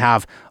where you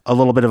have a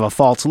little bit of a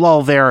false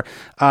lull there.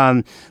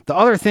 The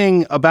other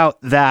thing about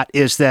that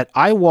is that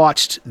I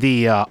watched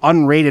the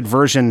unrated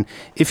version.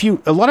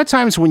 A lot of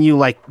times when you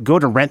like go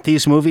to rent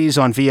these movies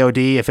on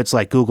VOD, if it's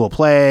like Google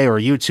Play or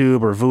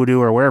YouTube or Vudu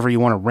or wherever you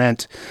want to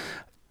rent,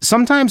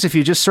 sometimes if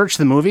you just search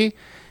the movie,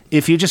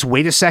 if you just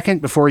wait a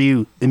second before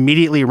you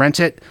immediately rent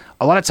it,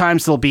 a lot of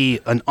times there'll be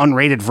an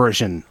unrated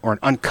version or an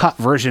uncut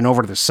version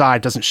over to the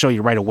side. Doesn't show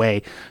you right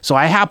away. So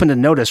I happened to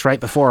notice right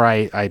before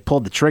I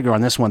pulled the trigger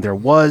on this one, there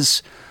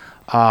was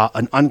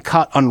an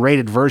uncut,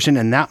 unrated version,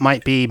 and that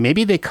might be,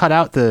 maybe they cut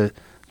out the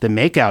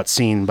makeout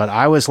scene, but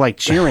I was like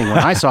cheering when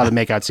I saw the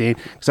makeout scene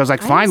because I was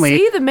like, finally,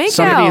 see the makeout.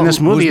 somebody in this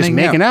movie Who's is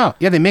making making out.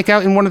 Yeah, they make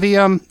out in one of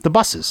the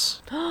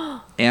buses.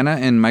 Anna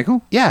and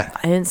Michael? Yeah,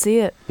 I didn't see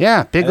it.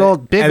 yeah, big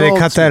old. And they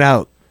cut that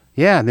out.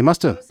 Yeah, they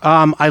must have.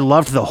 I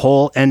loved the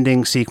whole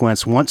ending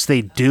sequence once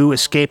they do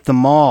escape the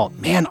mall.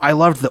 Man, I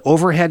loved the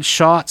overhead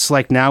shots.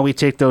 Like now we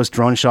take those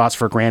drone shots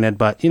for granted,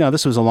 but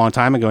this was a long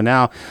time ago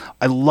now.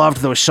 I loved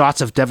those shots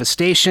of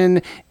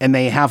devastation, and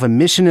they have a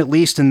mission at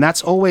least, and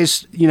that's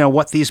always,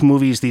 what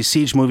these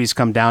siege movies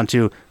come down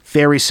to.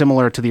 Very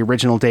similar to the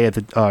original Day of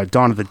the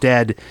Dawn of the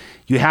Dead.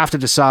 You have to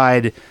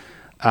decide,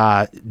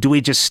 do we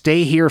just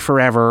stay here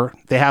forever?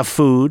 They have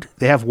food,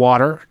 they have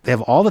water, they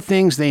have all the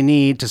things they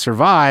need to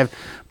survive,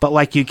 but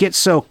like you get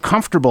so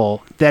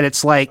comfortable that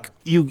it's like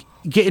you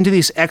get into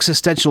these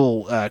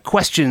existential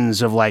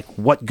questions of like,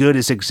 what good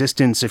is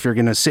existence if you're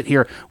going to sit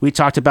here? We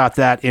talked about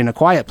that in A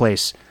Quiet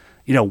Place.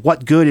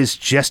 What good is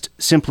just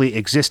simply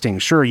existing?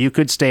 Sure, you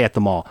could stay at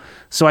the mall.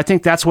 So I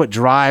think that's what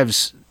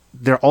drives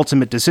their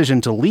ultimate decision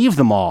to leave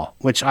the mall,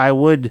 which I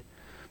would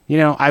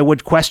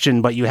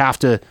question, but you have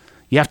to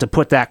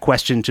put that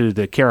question to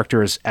the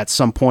characters at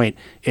some point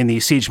in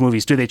these siege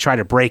movies. Do they try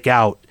to break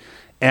out?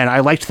 And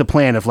I liked the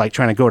plan of like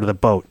trying to go to the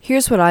boat.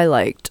 Here's what I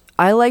liked.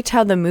 I liked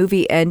how the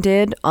movie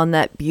ended on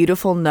that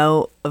beautiful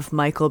note of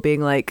Michael being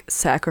like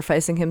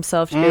sacrificing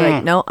himself to be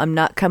like, no, I'm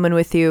not coming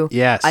with you.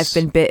 Yes. I've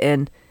been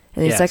bitten.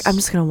 And he's Yes. like, I'm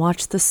just going to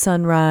watch the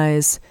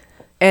sunrise.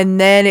 And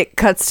then it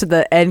cuts to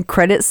the end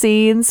credit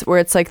scenes where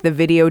it's like the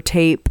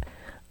videotape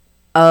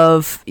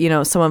of,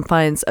 someone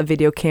finds a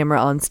video camera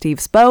on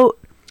Steve's boat.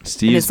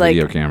 Steve's like-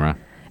 video camera.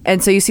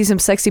 And so you see some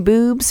sexy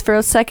boobs for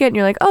a second, and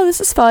you're like, oh,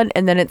 this is fun.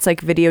 And then it's like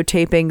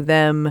videotaping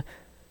them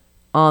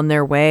on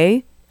their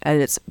way.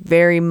 And it's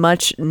very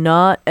much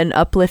not an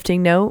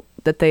uplifting note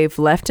that they've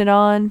left it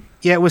on.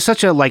 Yeah, it was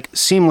such a like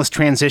seamless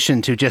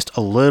transition to just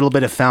a little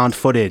bit of found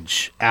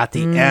footage at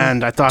the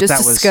end. I thought Just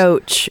that a was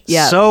scotch.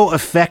 Yeah. so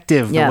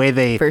effective Yeah, the way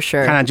they for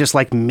sure. kind of just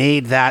like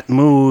made that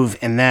move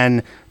and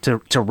then to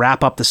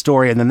wrap up the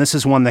story. And then this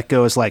is one that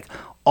goes like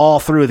all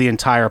through the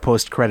entire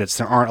post credits.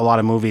 There aren't a lot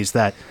of movies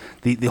that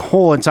the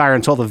whole entire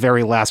until the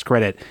very last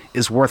credit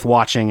is worth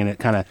watching, and it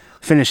kind of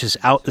finishes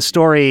out the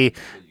story.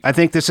 I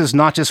think this is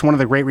not just one of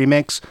the great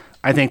remakes.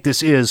 I think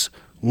this is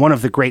one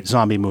of the great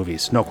zombie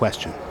movies, no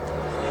question.